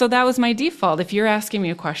 So that was my default. If you're asking me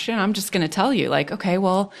a question, I'm just going to tell you like, okay,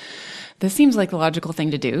 well, this seems like the logical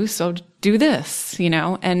thing to do. So do this,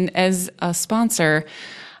 and as a sponsor,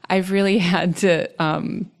 I've really had to,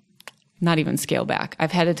 not even scale back.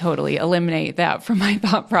 I've had to totally eliminate that from my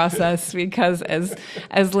thought process, because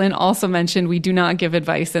as Lynn also mentioned, we do not give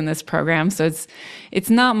advice in this program. So it's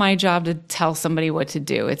not my job to tell somebody what to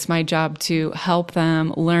do. It's my job to help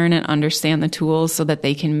them learn and understand the tools so that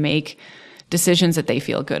they can make decisions that they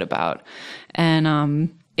feel good about.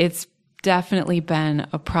 And it's definitely been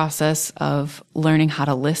a process of learning how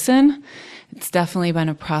to listen. It's definitely been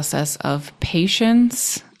a process of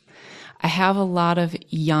patience. I have a lot of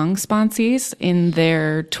young sponsees in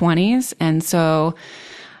their 20s, and so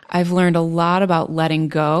I've learned a lot about letting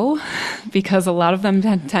go because a lot of them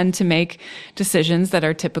tend to make decisions that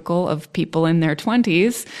are typical of people in their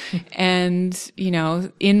 20s. And,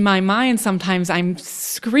 in my mind, sometimes I'm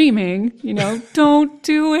screaming, don't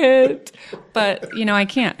do it. But, I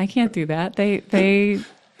can't do that.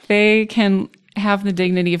 They can have the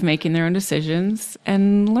dignity of making their own decisions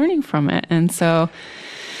and learning from it. And so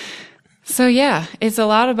yeah, it's a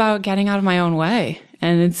lot about getting out of my own way.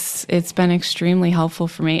 And it's been extremely helpful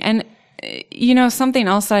for me. And, something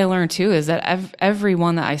else that I learned too is that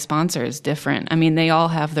everyone that I sponsor is different. I mean, they all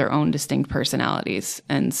have their own distinct personalities.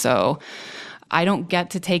 And so I don't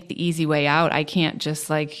get to take the easy way out. I can't just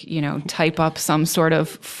type up some sort of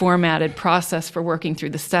formatted process for working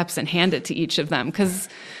through the steps and hand it to each of them, because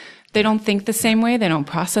they don't think the same way. They don't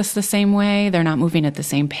process the same way. They're not moving at the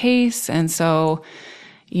same pace. And so,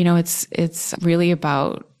 it's really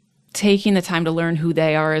about taking the time to learn who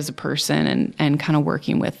they are as a person and kind of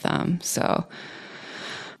working with them. So,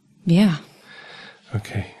 yeah.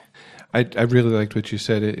 Okay. I really liked what you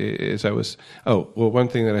said. One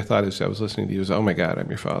thing that I thought as I was listening to you was, oh my God, I'm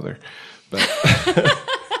your father. But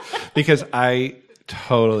because I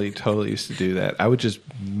totally used to do that. I would just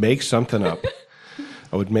make something up.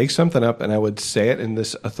 I would make something up and I would say it in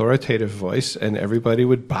this authoritative voice and everybody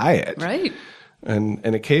would buy it. Right. And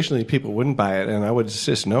occasionally people wouldn't buy it and I would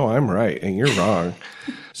insist, no, I'm right and you're wrong.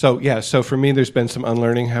 So for me, there's been some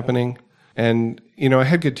unlearning happening. And, I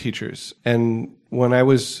had good teachers. And when I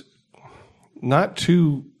was not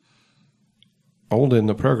too old in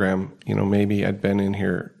the program, maybe I'd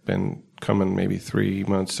been coming maybe 3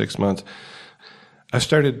 months, 6 months, I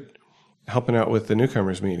started helping out with the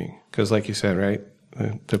newcomers meeting. Because like you said, right,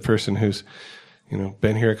 the person who's,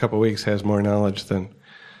 been here a couple of weeks has more knowledge than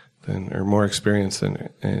or more experience than,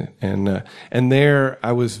 and there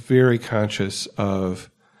I was very conscious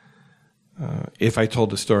of, if I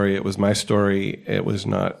told the story, it was my story, it was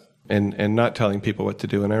not, and not telling people what to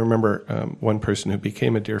do. And I remember one person who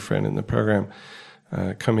became a dear friend in the program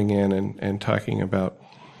coming in and talking about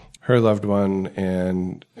her loved one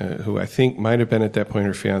and who I think might have been at that point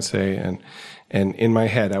her fiance, and in my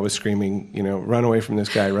head I was screaming, run away from this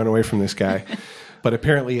guy, run away from this guy. But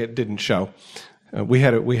apparently it didn't show. We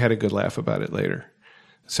had a good laugh about it later,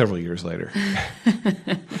 several years later.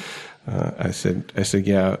 I said,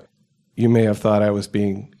 yeah, you may have thought I was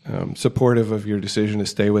being supportive of your decision to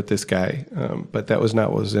stay with this guy, but that was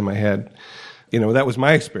not what was in my head. That was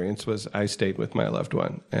my experience. Was I stayed with my loved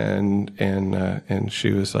one, and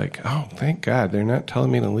she was like, oh, thank God, they're not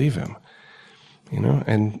telling me to leave him.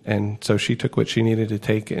 And so she took what she needed to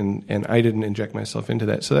take, and I didn't inject myself into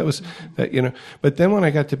that. So that was that, but then when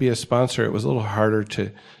I got to be a sponsor, it was a little harder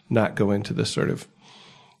to not go into this sort of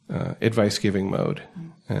advice giving mode.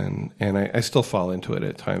 And I still fall into it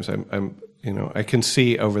at times. I can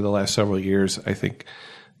see over the last several years, I think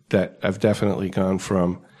that I've definitely gone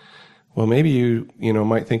from, well, maybe you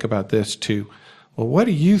might think about this, to, well, what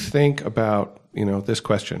do you think about, this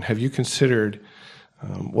question? Have you considered,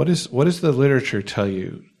 what does the literature tell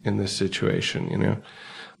you in this situation,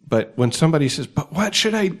 But when somebody says, but what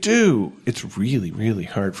should I do? It's really, really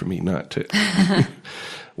hard for me not to.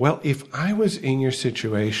 Well, if I was in your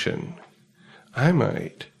situation, I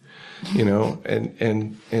might,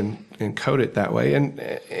 and code it that way. And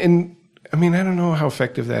I mean, I don't know how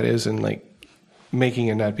effective that is in making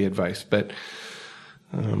it not be advice, but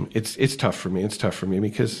it's tough for me. It's tough for me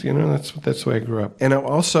because, that's the way I grew up. And I've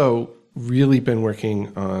also really been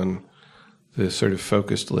working on this sort of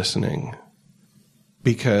focused listening,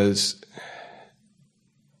 because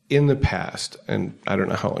in the past, and I don't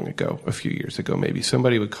know how long ago, a few years ago maybe,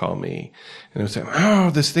 somebody would call me and would say, oh,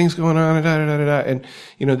 this thing's going on, and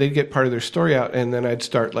they'd get part of their story out, and then I'd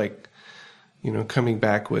start coming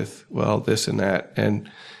back with, well, this and that,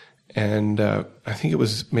 and I think it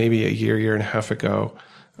was maybe a year and a half ago,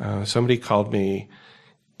 somebody called me,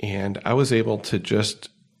 and I was able to just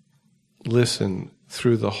listen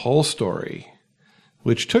through the whole story,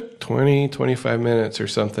 which took 20, 25 minutes or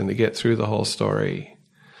something to get through the whole story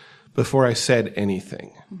before I said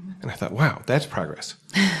anything. Mm-hmm. And I thought, wow, that's progress.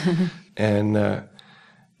 And I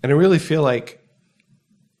really feel like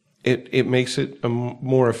it makes it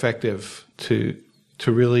more effective to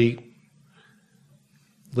really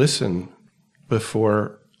listen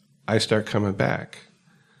before I start coming back.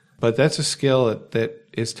 But that's a skill that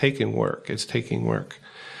is taking work. It's taking work.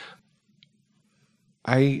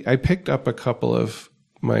 I picked up a couple of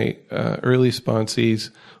my early sponsees.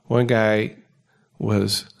 One guy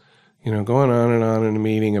was, going on and on in a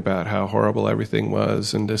meeting about how horrible everything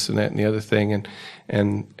was and this and that and the other thing.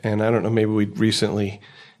 And I don't know, maybe we recently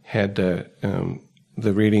had the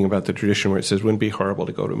the reading about the tradition where it says, wouldn't it be horrible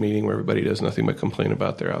to go to a meeting where everybody does nothing but complain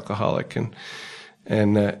about their alcoholic.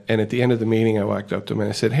 And at the end of the meeting, I walked up to him and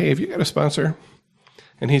I said, hey, have you got a sponsor?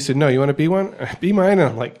 And he said, no, you want to be one? Be mine? And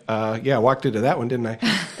I'm like, yeah, I walked into that one, didn't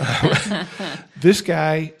I? This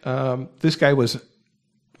guy was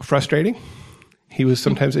frustrating. He was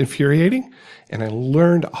sometimes infuriating, and I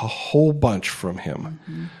learned a whole bunch from him.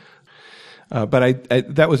 Mm-hmm. But I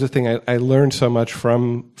that was the thing. I learned so much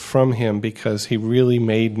from him because he really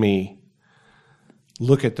made me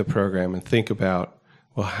look at the program and think about,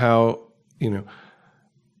 well, how,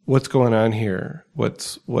 what's going on here?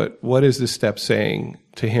 What is this step saying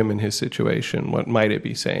to him in his situation? What might it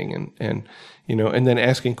be saying? And then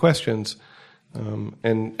asking questions.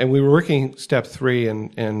 And we were working step 3,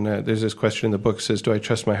 and there's this question in the book says, do I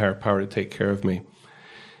trust my higher power to take care of me?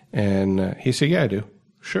 And he said, yeah, I do.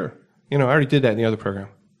 Sure. I already did that in the other program.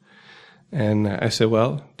 And I said,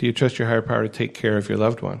 well, do you trust your higher power to take care of your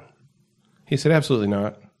loved one? He said, absolutely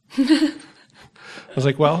not. I was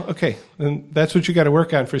like, well, okay, then that's what you got to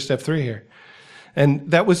work on for step 3 here.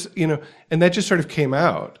 And that was, and that just sort of came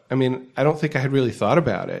out. I mean, I don't think I had really thought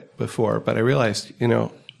about it before, but I realized,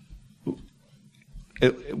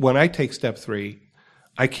 when I take step 3,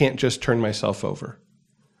 I can't just turn myself over,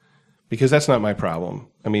 because that's not my problem.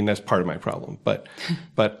 I mean, that's part of my problem, but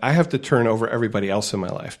I have to turn over everybody else in my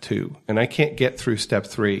life too, and I can't get through step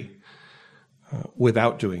 3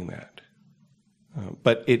 without doing that.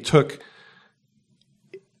 But it took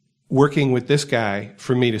working with this guy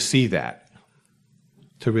for me to see that,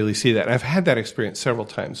 to really see that. And I've had that experience several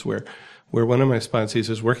times where one of my sponsees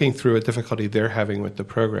is working through a difficulty they're having with the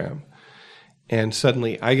program. And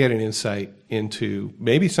suddenly I get an insight into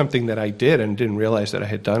maybe something that I did and didn't realize that I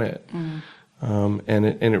had done it. Mm. And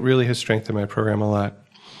it really has strengthened my program a lot.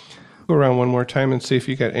 Go around one more time and see if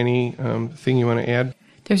you got any thing you want to add.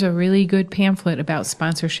 There's a really good pamphlet about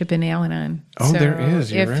sponsorship in Al-Anon. Oh, so there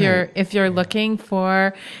is. If you're looking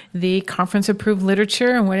for the conference-approved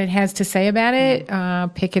literature and what it has to say about it,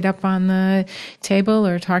 pick it up on the table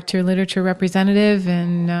or talk to your literature representative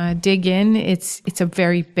and dig in. It's a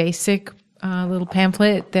very basic little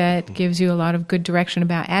pamphlet that gives you a lot of good direction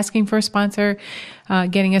about asking for a sponsor,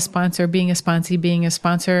 getting a sponsor, being a sponsee, being a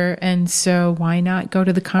sponsor. And so why not go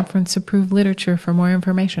to the conference-approved literature for more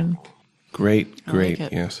information? Great. Like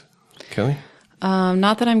Yes. Kelly?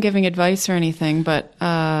 Not that I'm giving advice or anything, but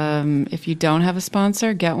if you don't have a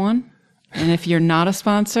sponsor, get one. And if you're not a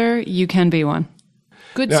sponsor, you can be one.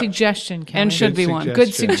 Good suggestion, Kelly. And should be one.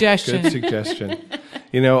 Good suggestion. Good suggestion.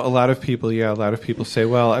 A lot of people say,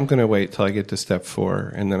 well, I'm going to wait till I get to step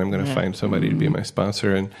 4, and then I'm going to find somebody to be my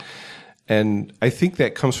sponsor. And I think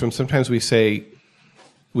that comes from sometimes we say,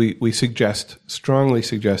 we strongly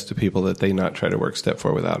suggest to people that they not try to work step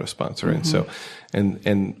 4 without a sponsor. Mm-hmm. And so,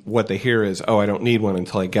 and what they hear is, oh, I don't need one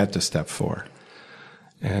until I get to step 4.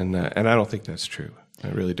 And I don't think that's true. I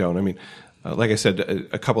really don't. I mean, like I said,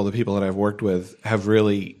 a couple of the people that I've worked with have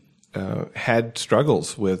really had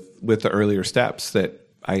struggles with the earlier steps that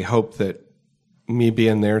I hope that me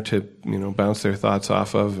being there to, bounce their thoughts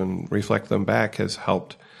off of and reflect them back has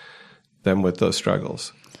helped them with those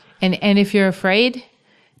struggles. And if you're afraid,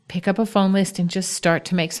 pick up a phone list and just start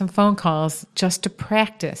to make some phone calls just to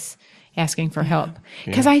practice asking for help.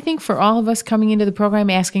 Because I think for all of us coming into the program,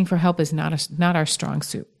 asking for help is not our strong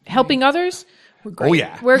suit. Helping others, we're great. Oh,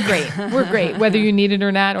 yeah. We're great, whether you need it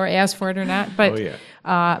or not, or ask for it or not. But,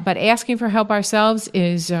 but asking for help ourselves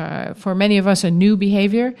is, for many of us, a new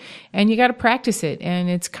behavior, and you got to practice it. And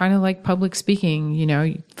it's kind of like public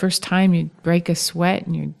speaking. First time you break a sweat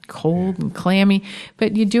and you're cold and clammy,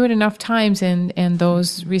 but you do it enough times and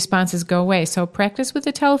those responses go away. So practice with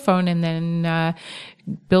the telephone and then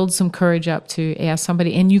build some courage up to ask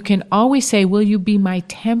somebody. And you can always say, will you be my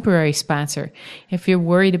temporary sponsor? If you're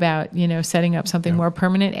worried about, setting up something more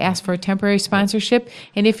permanent, ask for a temporary sponsorship.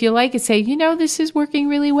 And if you like it, say, this is working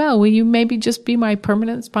really well. Will you maybe just be my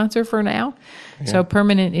permanent sponsor for now? Yeah. So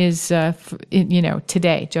permanent is,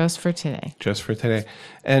 today, just for today. Just for today.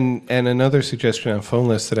 And another suggestion on phone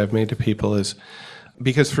lists that I've made to people is,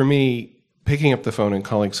 because for me, picking up the phone and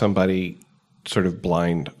calling somebody sort of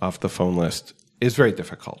blind off the phone list is very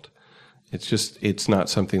difficult. It's not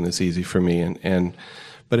something that's easy for me.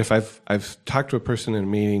 But if I've talked to a person in a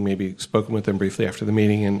meeting, maybe spoken with them briefly after the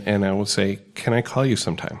meeting, and I will say, can I call you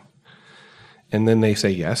sometime? And then they say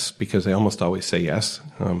yes, because they almost always say yes.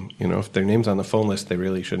 If their name's on the phone list, they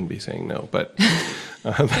really shouldn't be saying no. But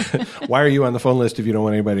why are you on the phone list if you don't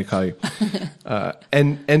want anybody to call you?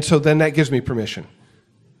 And so then that gives me permission.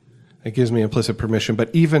 It gives me implicit permission. But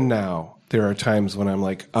even now, there are times when I'm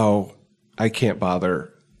like, oh, I can't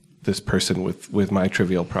bother this person with my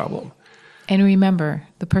trivial problem. And remember,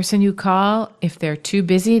 the person you call, if they're too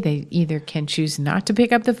busy, they either can choose not to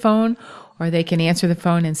pick up the phone, or they can answer the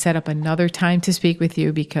phone and set up another time to speak with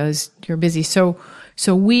you because you're busy. So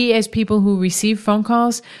we, as people who receive phone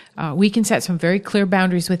calls, we can set some very clear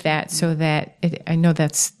boundaries with that, so that I know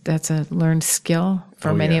that's a learned skill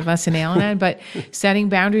for many of us in Al-Anon, but setting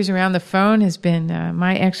boundaries around the phone has been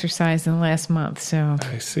my exercise in the last month. So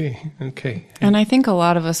I see. Okay. And I think a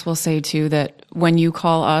lot of us will say too that when you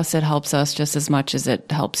call us, it helps us just as much as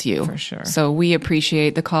it helps you. For sure. So we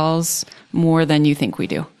appreciate the calls more than you think we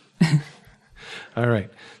do. All right.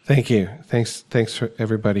 Thank you. Thanks for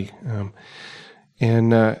everybody.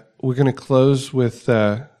 And we're going to close with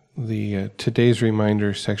the today's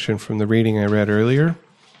reminder section from the reading I read earlier.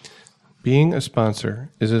 Being a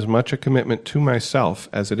sponsor is as much a commitment to myself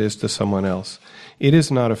as it is to someone else. It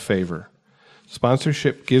is not a favor.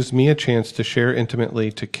 Sponsorship gives me a chance to share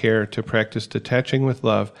intimately, to care, to practice detaching with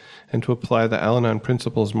love, and to apply the Al-Anon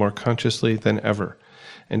principles more consciously than ever.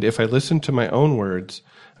 And if I listen to my own words,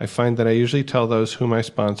 I find that I usually tell those whom I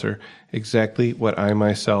sponsor exactly what I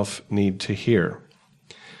myself need to hear.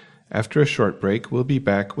 After a short break, we'll be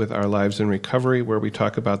back with Our Lives in Recovery, where we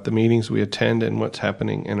talk about the meetings we attend and what's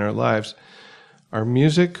happening in our lives. Our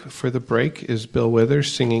music for the break is Bill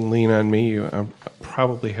Withers singing Lean on Me. You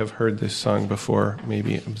probably have heard this song before,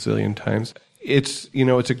 maybe a bazillion times. It's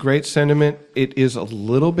a great sentiment. It is a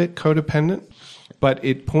little bit codependent, but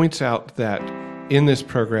it points out that in this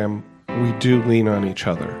program, we do lean on each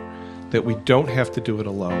other, that we don't have to do it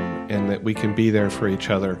alone, and that we can be there for each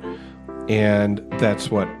other. And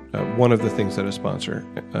that's what one of the things that a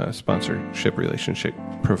sponsorship relationship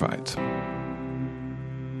provides.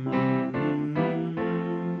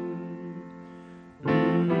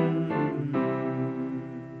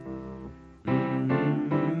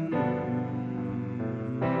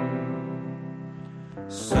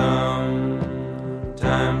 Sometimes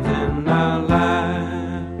in our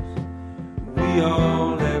lives, we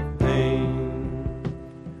all have pain,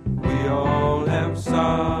 we all have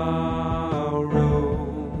sorrow.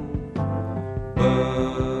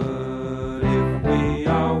 But if we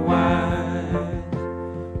are wise,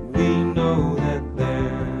 we know that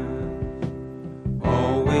there's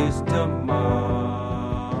always tomorrow.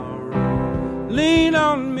 Lean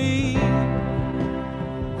on me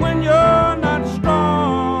when you're not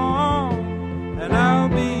strong, and I'll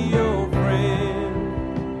be your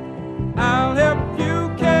friend. I'll help you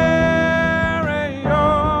carry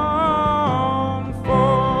on,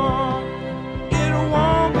 for it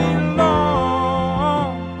won't be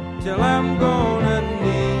long till I'm gonna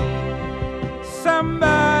need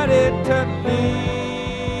somebody to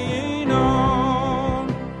lean on.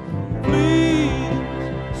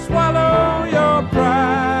 Please swallow your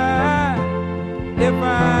pride if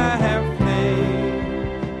I have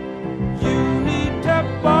faith you need to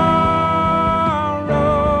borrow,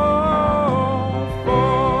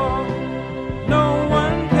 for no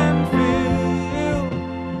one can fill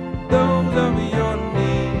those of your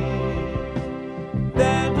needs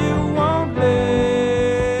that you won't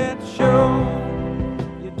let show.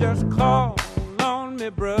 You just call on me,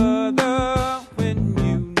 brother, when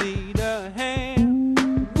you need a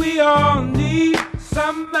hand. We all need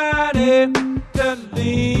somebody to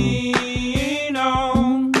lean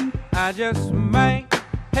on. I just might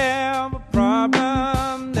have a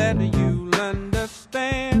problem that you'll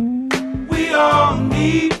understand. We all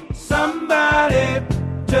need somebody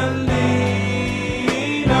to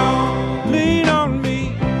lean on. Lean on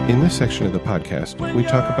me. In this section of the podcast, we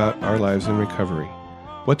talk about our lives in recovery,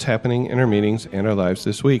 what's happening in our meetings and our lives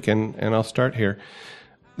this week. And I'll start here.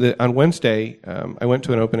 On Wednesday, I went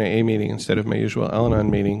to an open AA meeting instead of my usual Al-Anon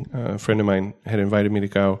meeting. A friend of mine had invited me to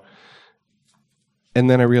go. And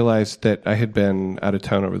then I realized that I had been out of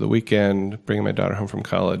town over the weekend, bringing my daughter home from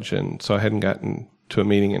college, and so I hadn't gotten to a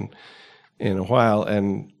meeting in a while,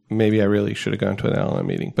 and maybe I really should have gone to an Al-Anon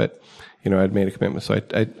meeting. But, I'd made a commitment, so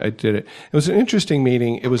I did it. It was an interesting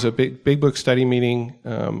meeting. It was a big book study meeting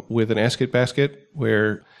with an Ask It basket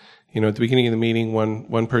where, at the beginning of the meeting,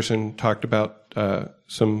 one person talked about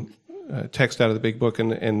some text out of the big book,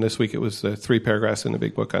 and this week it was the 3 paragraphs in the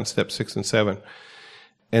big book on steps 6 and 7.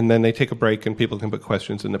 And then they take a break and people can put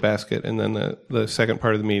questions in the basket. And then the second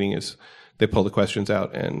part of the meeting is they pull the questions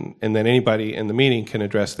out, and then anybody in the meeting can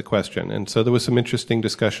address the question. And so there was some interesting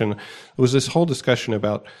discussion. There was this whole discussion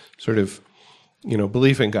about sort of,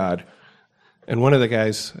 belief in God. And one of the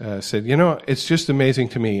guys said, it's just amazing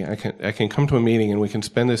to me. I can come to a meeting and we can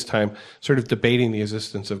spend this time sort of debating the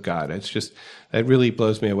existence of God. It's just, that really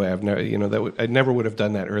blows me away. I've never, I never would have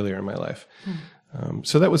done that earlier in my life.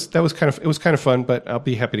 So that was kind of fun, but I'll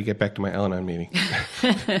be happy to get back to my Al-Anon meeting.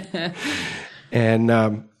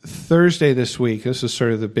 And Thursday this week, this is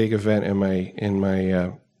sort of the big event in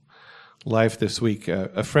my life this week.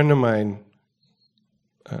 A friend of mine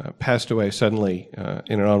passed away suddenly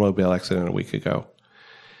in an automobile accident a week ago.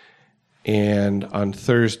 And on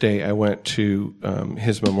Thursday, I went to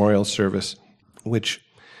his memorial service, which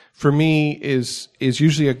for me is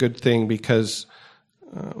usually a good thing because,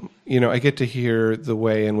 I get to hear the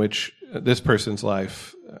way in which this person's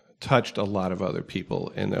life touched a lot of other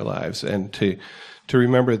people in their lives, and to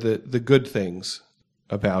remember the good things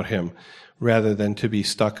about him rather than to be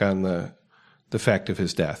stuck on the fact of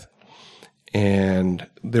his death. And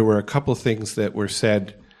there were a couple things that were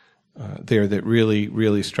said there that really,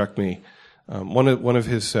 really struck me. One of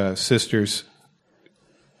his sisters,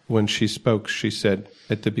 when she spoke, she said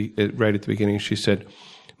right at the beginning, she said,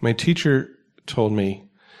 "My teacher told me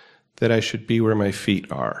that I should be where my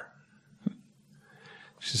feet are."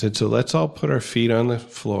 She said, "So let's all put our feet on the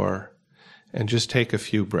floor and just take a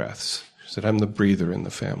few breaths." She said, "I'm the breather in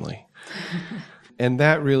the family." And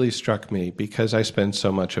that really struck me because I spend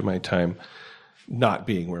so much of my time not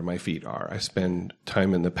being where my feet are. I spend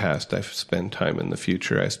time in the past. I spend time in the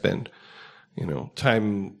future. I spend,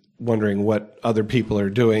 time wondering what other people are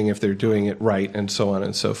doing, if they're doing it right, and so on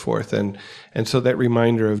and so forth. And so that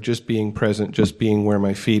reminder of just being present, just being where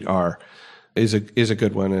my feet are, is a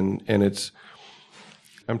good one. And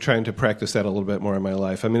I'm trying to practice that a little bit more in my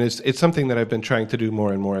life. I mean, it's something that I've been trying to do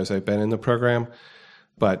more and more as I've been in the program.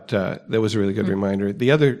 But that was a really good reminder.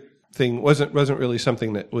 The other thing wasn't really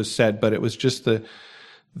something that was said, but it was just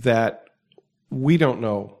that we don't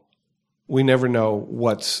know. We never know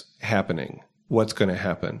what's happening, what's going to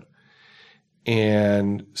happen.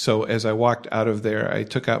 And so as I walked out of there, I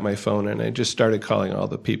took out my phone and I just started calling all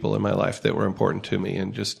the people in my life that were important to me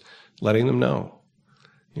and just letting them know,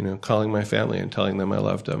 calling my family and telling them I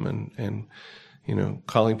loved them and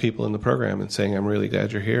calling people in the program and saying, "I'm really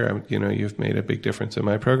glad you're here. You've made a big difference in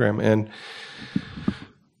my program."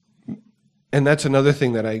 And that's another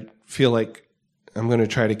thing that I feel like I'm going to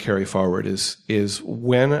try to carry forward is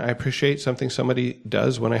when I appreciate something somebody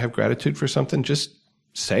does, when I have gratitude for something, just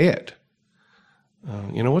say it.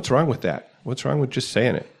 What's wrong with that? What's wrong with just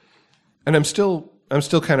saying it? And I'm still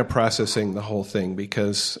kind of processing the whole thing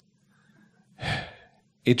because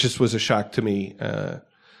it just was a shock to me.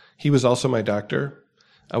 He was also my doctor.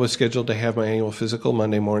 I was scheduled to have my annual physical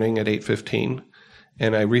Monday morning at 8:15,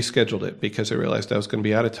 and I rescheduled it because I realized I was going to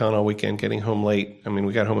be out of town all weekend, getting home late. I mean,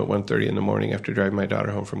 we got home at 1:30 in the morning after driving my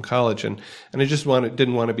daughter home from college, and I just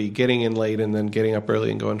didn't want to be getting in late and then getting up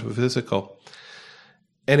early and going to a physical.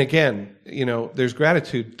 And again, there's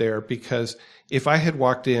gratitude there because if I had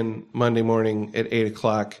walked in Monday morning at 8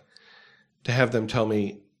 o'clock to have them tell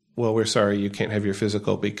me, "Well, we're sorry, you can't have your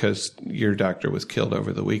physical because your doctor was killed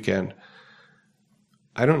over the weekend,"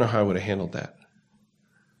 I don't know how I would have handled that.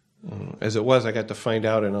 As it was, I got to find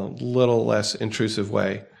out in a little less intrusive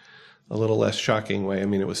way, a little less shocking way. I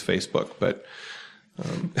mean, it was Facebook, but,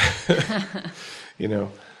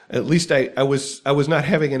 at least I was not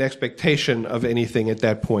having an expectation of anything at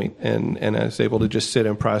that point, and I was able to just sit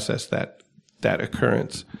and process that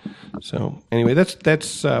occurrence. So anyway,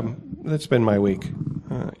 that's been my week.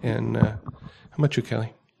 And how about you,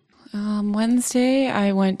 Kelly? Wednesday,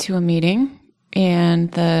 I went to a meeting,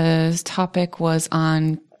 and the topic was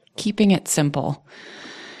on keeping it simple.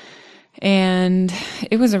 And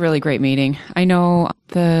it was a really great meeting. I know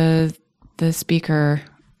the speaker,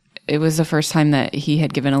 it was the first time that he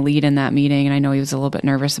had given a lead in that meeting, and I know he was a little bit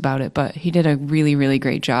nervous about it, but he did a really, really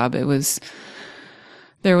great job. There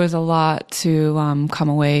was a lot to come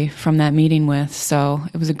away from that meeting with. So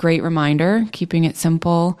it was a great reminder, keeping it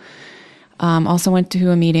simple. Also went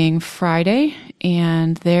to a meeting Friday,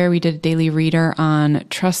 and there we did a daily reader on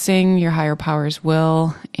trusting your higher power's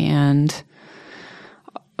will, and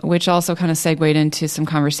which also kind of segued into some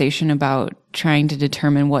conversation about trying to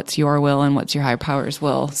determine what's your will and what's your higher power's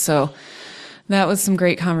will. So that was some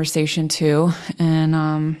great conversation too. And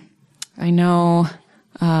I know,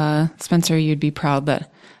 Spencer, you'd be proud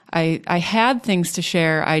that I had things to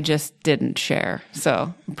share, I just didn't share.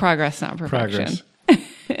 So progress, not perfection.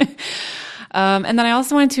 And then I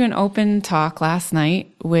also went to an open talk last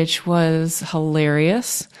night, which was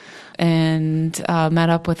hilarious, and met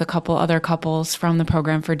up with a couple other couples from the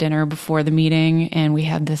program for dinner before the meeting. And we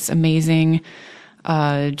had this amazing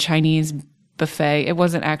Chinese buffet. It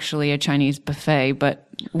wasn't actually a Chinese buffet, but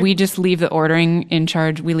we just leave the ordering in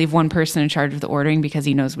charge. We leave one person in charge of the ordering because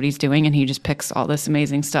he knows what he's doing, and he just picks all this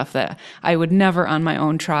amazing stuff that I would never on my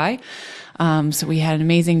own try. So we had an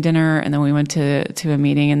amazing dinner, and then we went to a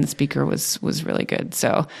meeting, and the speaker was really good.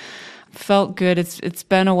 So felt good. It's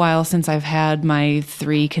been a while since I've had my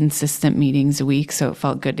 3 consistent meetings a week, so it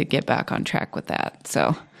felt good to get back on track with that.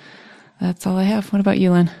 So that's all I have. What about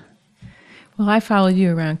you, Lynn? Well, I followed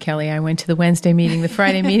you around, Kelly. I went to the Wednesday meeting, the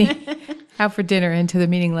Friday meeting, out for dinner, and to the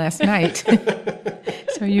meeting last night.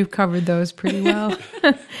 So you've covered those pretty well.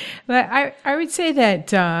 But I would say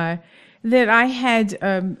that I had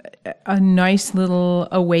a nice little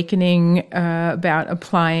awakening about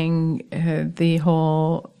applying the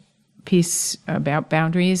whole piece about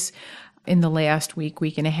boundaries in the last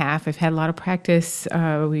week and a half. I've had a lot of practice.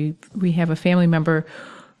 We have a family member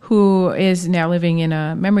who is now living in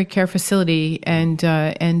a memory care facility, and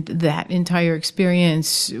that entire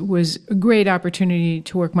experience was a great opportunity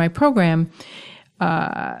to work my program.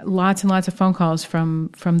 Lots and lots of phone calls from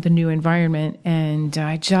the new environment, and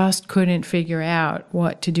I just couldn't figure out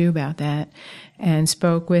what to do about that. And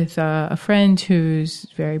spoke with a friend who's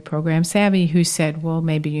very program savvy, who said, well,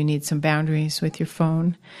 maybe you need some boundaries with your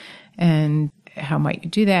phone, and how might you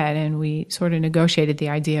do that? And we sort of negotiated the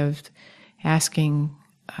idea of asking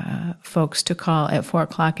folks to call at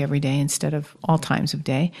 4:00 every day instead of all times of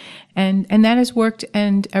day. And that has worked,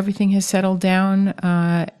 and everything has settled down.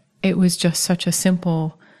 It was just such a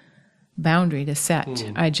simple boundary to set.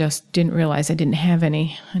 I just didn't realize I didn't have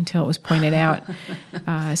any until it was pointed out.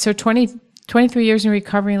 So 23 years in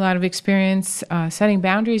recovery, a lot of experience setting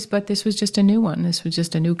boundaries, but this was just a new one. This was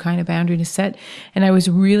just a new kind of boundary to set. And I was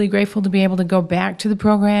really grateful to be able to go back to the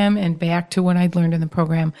program and back to what I'd learned in the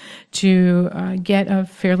program to get a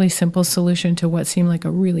fairly simple solution to what seemed like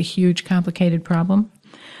a really huge, complicated problem.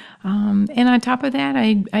 And on top of that,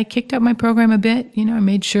 I kicked up my program a bit. I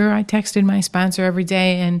made sure I texted my sponsor every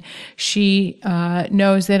day, and she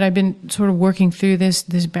knows that I've been sort of working through this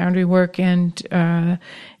boundary work and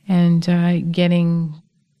getting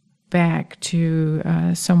back to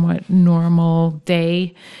a somewhat normal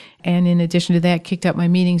day. And in addition to that, kicked up my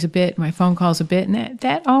meetings a bit, my phone calls a bit, and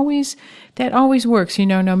that always works.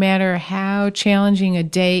 No matter how challenging a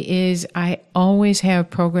day is, I always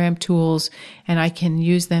have program tools, and I can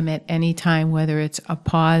use them at any time, whether it's a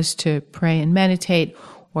pause to pray and meditate,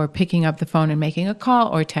 or picking up the phone and making a call,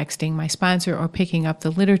 or texting my sponsor, or picking up the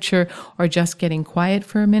literature, or just getting quiet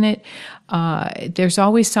for a minute. There's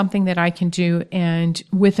always something that I can do. And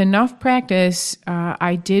with enough practice,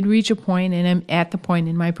 I did reach a point, and I'm at the point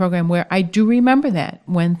in my program where I do remember that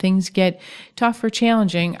when things get tough or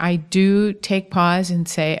challenging, I do take pause and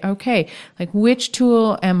say, okay, like, which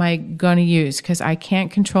tool am I going to use? Because I can't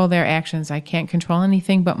control their actions. I can't control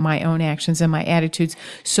anything but my own actions and my attitudes.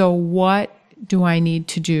 So what do I need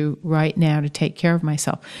to do right now to take care of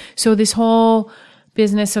myself? So this whole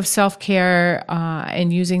business of self-care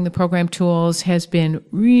and using the program tools has been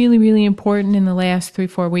really, really important in the last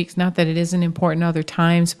 3-4 weeks. Not that it isn't important other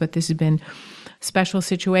times, but this has been a special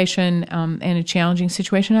situation and a challenging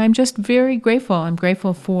situation. I'm just very grateful. I'm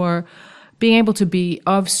grateful for being able to be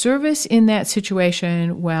of service in that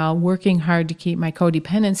situation while working hard to keep my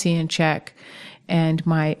codependency in check and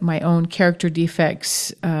my own character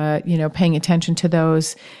defects, paying attention to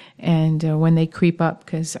those, and when they creep up,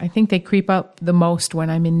 because I think they creep up the most when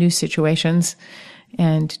I'm in new situations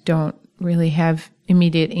and don't really have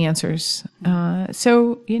immediate answers.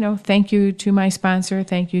 So, thank you to my sponsor.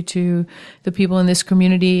 Thank you to the people in this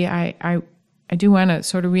community. I do want to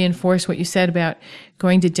sort of reinforce what you said about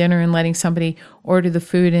going to dinner and letting somebody order the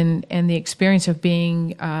food, and the experience of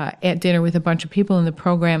being at dinner with a bunch of people in the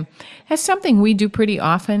program. That's something we do pretty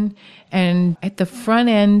often. And at the front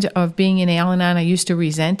end of being in Al-Anon, I used to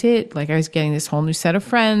resent it. Like, I was getting this whole new set of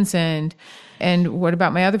friends, and what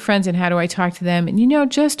about my other friends, and how do I talk to them?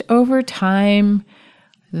 And, just over time,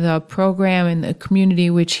 the program and the community,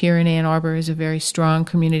 which here in Ann Arbor is a very strong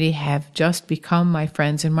community, have just become my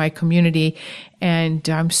friends and my community. And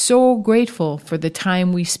I'm so grateful for the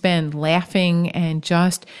time we spend laughing and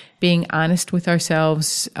just being honest with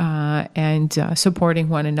ourselves and supporting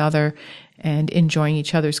one another and enjoying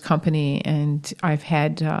each other's company. And I've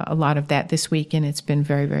had a lot of that this week, and it's been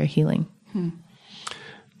very, very healing.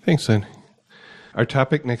 Thanks, Lynn. Our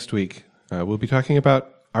topic next week, we'll be talking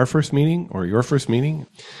about our first meeting or your first meeting.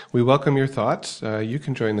 We welcome your thoughts. You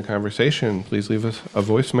can join the conversation. Please leave us a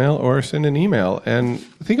voicemail or send an email and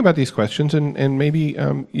think about these questions and maybe,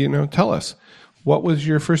 tell us, what was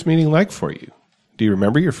your first meeting like for you? Do you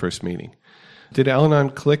remember your first meeting? Did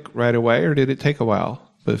Al-Anon click right away, or did it take a while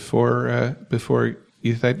before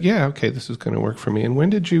you thought, yeah, okay, this is going to work for me? And when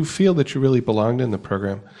did you feel that you really belonged in the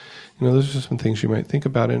program? Those are some things you might think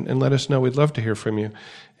about, and let us know. We'd love to hear from you.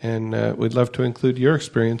 And we'd love to include your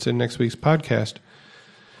experience in next week's podcast,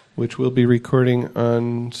 which we'll be recording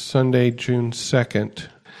on Sunday, June 2nd.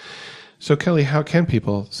 So, Kelly, how can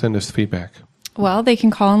people send us feedback? Well, they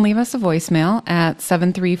can call and leave us a voicemail at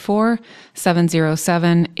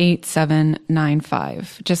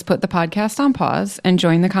 734-707-8795. Just put the podcast on pause and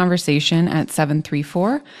join the conversation at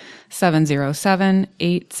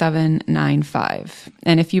 734-707-8795.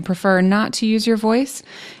 And if you prefer not to use your voice,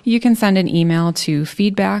 you can send an email to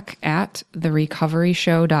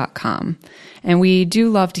feedback@therecoveryshow.com. And we do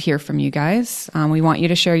love to hear from you guys. We want you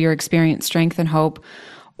to share your experience, strength, and hope,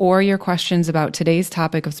 or your questions about today's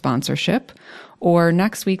topic of sponsorship, or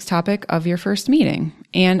next week's topic of your first meeting.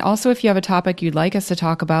 And also, if you have a topic you'd like us to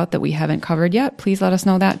talk about that we haven't covered yet, please let us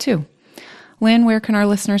know that too. Lynn, where can our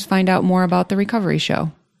listeners find out more about The Recovery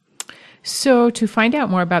Show? So to find out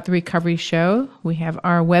more about The Recovery Show, we have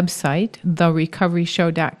our website,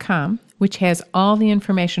 therecoveryshow.com, which has all the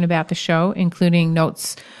information about the show, including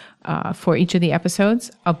notes for each of the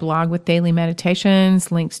episodes, a blog with daily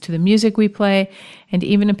meditations, links to the music we play, and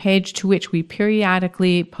even a page to which we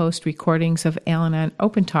periodically post recordings of Al-Anon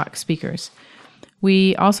Open Talk speakers.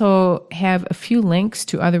 We also have a few links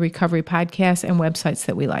to other recovery podcasts and websites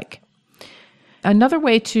that we like. Another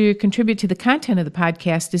way to contribute to the content of the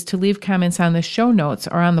podcast is to leave comments on the show notes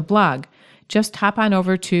or on the blog. Just hop on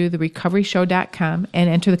over to therecoveryshow.com and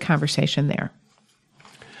enter the conversation there.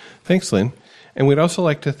 Thanks, Lynn. And we'd also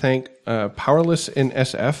like to thank Powerless in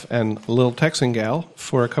SF and Little Texan Gal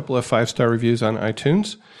for a couple of 5-star reviews on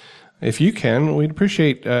iTunes. If you can, we'd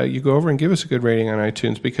appreciate you go over and give us a good rating on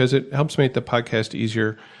iTunes, because it helps make the podcast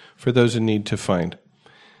easier for those in need to find.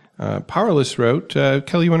 Powerless wrote,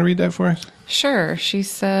 Kelly, you want to read that for us? Sure. She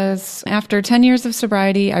says, after 10 years of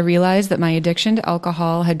sobriety, I realized that my addiction to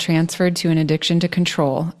alcohol had transferred to an addiction to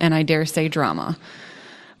control, and I dare say drama.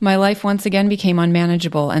 My life once again became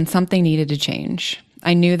unmanageable, and something needed to change.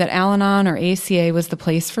 I knew that Al-Anon or ACA was the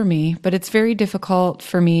place for me, but it's very difficult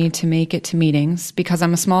for me to make it to meetings because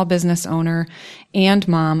I'm a small business owner and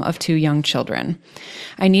mom of 2 young children.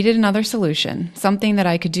 I needed another solution, something that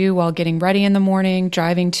I could do while getting ready in the morning,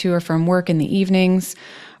 driving to or from work in the evenings,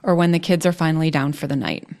 or when the kids are finally down for the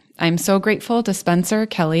night. I'm so grateful to Spencer,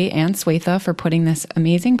 Kelly, and Swetha for putting this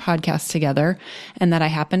amazing podcast together, and that I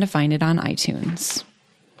happened to find it on iTunes.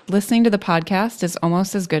 Listening to the podcast is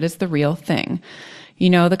almost as good as the real thing. You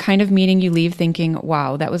know, the kind of meeting you leave thinking,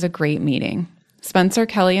 wow, that was a great meeting. Spencer,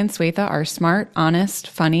 Kelly, and Swetha are smart, honest,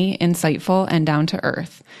 funny, insightful, and down to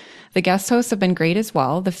earth. The guest hosts have been great as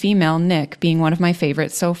well, the female, Nick, being one of my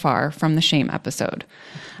favorites so far from the Shame episode.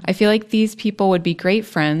 I feel like these people would be great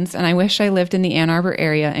friends, and I wish I lived in the Ann Arbor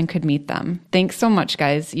area and could meet them. Thanks so much,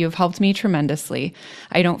 guys. You have helped me tremendously.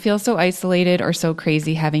 I don't feel so isolated or so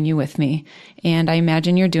crazy having you with me, and I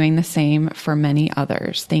imagine you're doing the same for many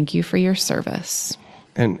others. Thank you for your service.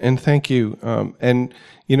 And thank you. And,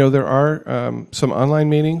 you know, there are some online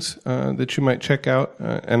meetings that you might check out.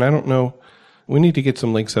 And I don't know, we need to get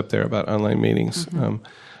some links up there about online meetings. Mm-hmm.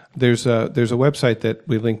 There's a website that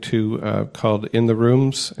we link to called In the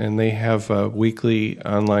Rooms, and they have a weekly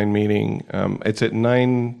online meeting. It's at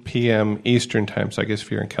 9 p.m. Eastern time, so I guess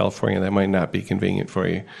if you're in California, that might not be convenient for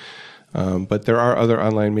you. But there are other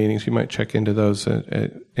online meetings. You might check into those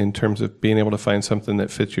in terms of being able to find something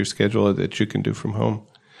that fits your schedule that you can do from home.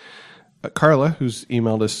 Carla, who's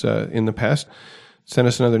emailed us in the past, sent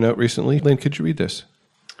us another note recently. Lynn, could you read this?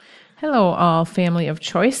 Hello, all family of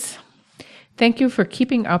choice. Thank you for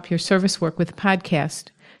keeping up your service work with the podcast.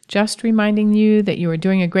 Just reminding you that you are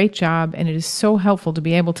doing a great job, and it is so helpful to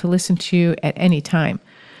be able to listen to you at any time.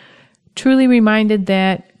 Truly reminded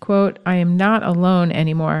that, quote, I am not alone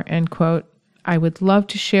anymore, end quote. I would love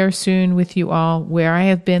to share soon with you all where I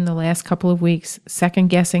have been the last couple of weeks,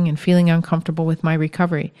 second-guessing and feeling uncomfortable with my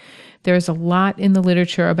recovery. There is a lot in the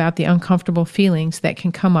literature about the uncomfortable feelings that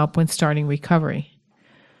can come up when starting recovery.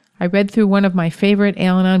 I read through one of my favorite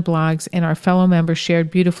Al-Anon blogs, and our fellow members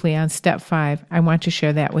shared beautifully on Step 5. I want to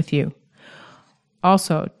share that with you.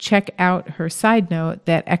 Also, check out her side note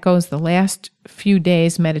that echoes the last few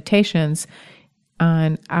days' meditations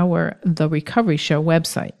on our The Recovery Show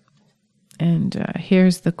website. And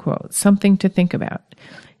here's the quote, something to think about.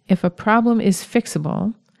 If a problem is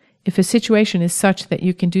fixable, if a situation is such that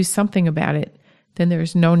you can do something about it, then there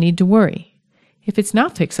is no need to worry. If it's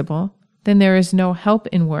not fixable, then there is no help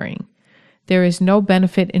in worrying. There is no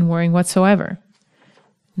benefit in worrying whatsoever.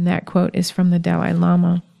 And that quote is from the Dalai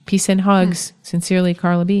Lama. Peace and hugs. Sincerely,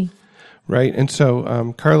 Carla B. Right. And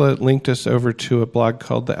so Carla linked us over to a blog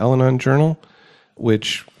called the Al-Anon Journal,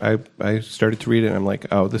 which I started to read it, and I'm like,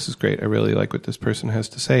 oh, this is great. I really like what this person has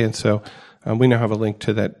to say. And so we now have a link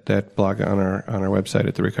to that blog on our website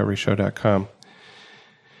at therecoveryshow.com.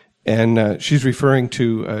 And she's referring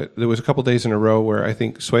to, there was a couple days in a row where I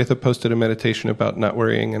think Swetha posted a meditation about not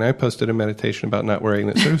worrying, and I posted a meditation about not worrying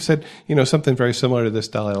that sort of said, something very similar to this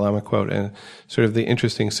Dalai Lama quote, and sort of the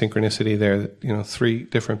interesting synchronicity there that, 3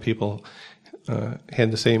 different people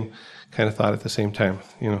had the same kind of thought at the same time.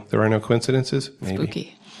 There are no coincidences. Maybe.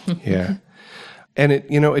 Spooky. Yeah. And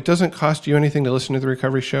it doesn't cost you anything to listen to the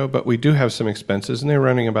Recovery Show, but we do have some expenses, and they're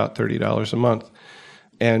running about $30 a month.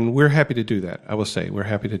 And we're happy to do that. I will say we're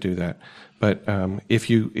happy to do that. But if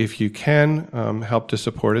you can help to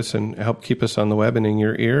support us and help keep us on the web and in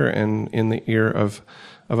your ear and in the ear of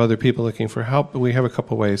other people looking for help, we have a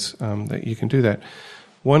couple ways that you can do that.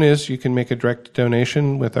 One is you can make a direct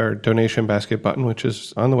donation with our donation basket button, which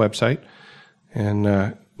is on the website, and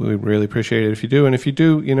we really appreciate it if you do. And if you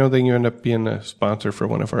do, then you end up being a sponsor for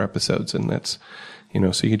one of our episodes, and that's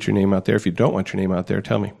so you get your name out there. If you don't want your name out there,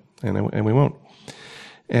 tell me, and we won't.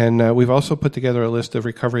 And we've also put together a list of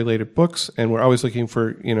recovery-related books, and we're always looking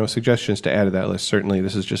for, suggestions to add to that list. Certainly,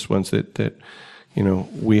 this is just ones that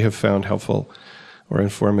we have found helpful or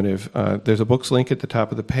informative. There's a books link at the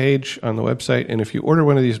top of the page on the website, and if you order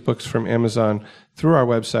one of these books from Amazon through our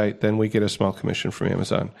website, then we get a small commission from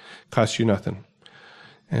Amazon. Costs you nothing.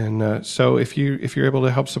 And so if you're able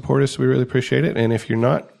to help support us, we really appreciate it. And if you're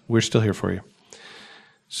not, we're still here for you.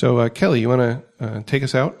 So, Kelly, you want to take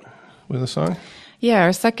us out with a song? Yeah,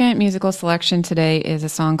 our second musical selection today is a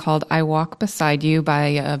song called I Walk Beside You by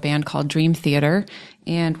a band called Dream Theater.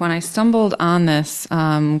 And when I stumbled on this,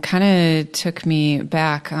 kind of took me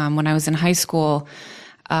back. When I was in high school,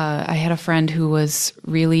 I had a friend who was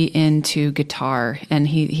really into guitar, and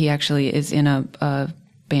he actually is in a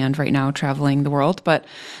band right now traveling the world. But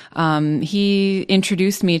he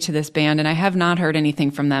introduced me to this band, and I have not heard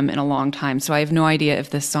anything from them in a long time. So I have no idea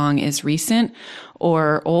if this song is recent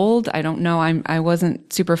or old. I don't know. I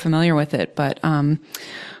wasn't super familiar with it, but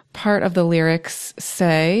part of the lyrics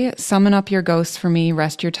say, "Summon up your ghosts for me,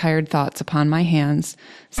 rest your tired thoughts upon my hands,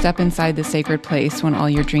 step inside the sacred place when all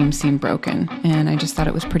your dreams seem broken." And I just thought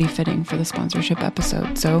it was pretty fitting for the sponsorship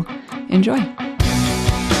episode. So enjoy.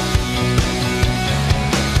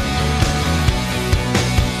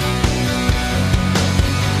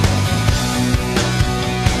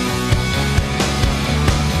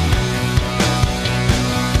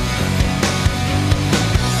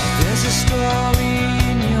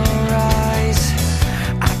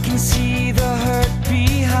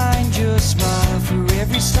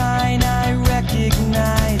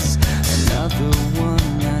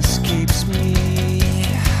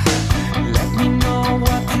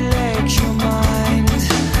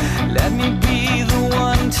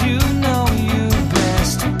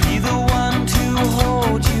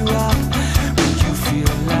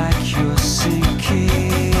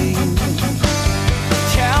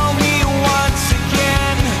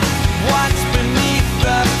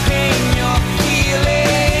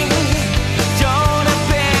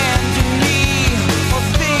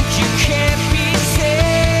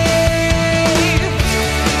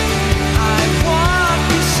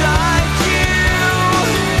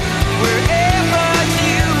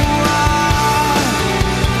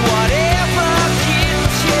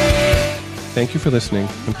 Thank you for listening,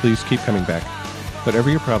 and please keep coming back.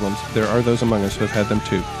 Whatever your problems, there are those among us who have had them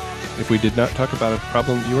too. If we did not talk about a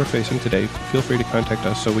problem you are facing today, feel free to contact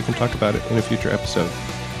us so we can talk about it in a future episode.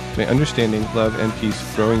 May understanding, love, and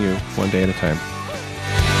peace grow in you one day at a time.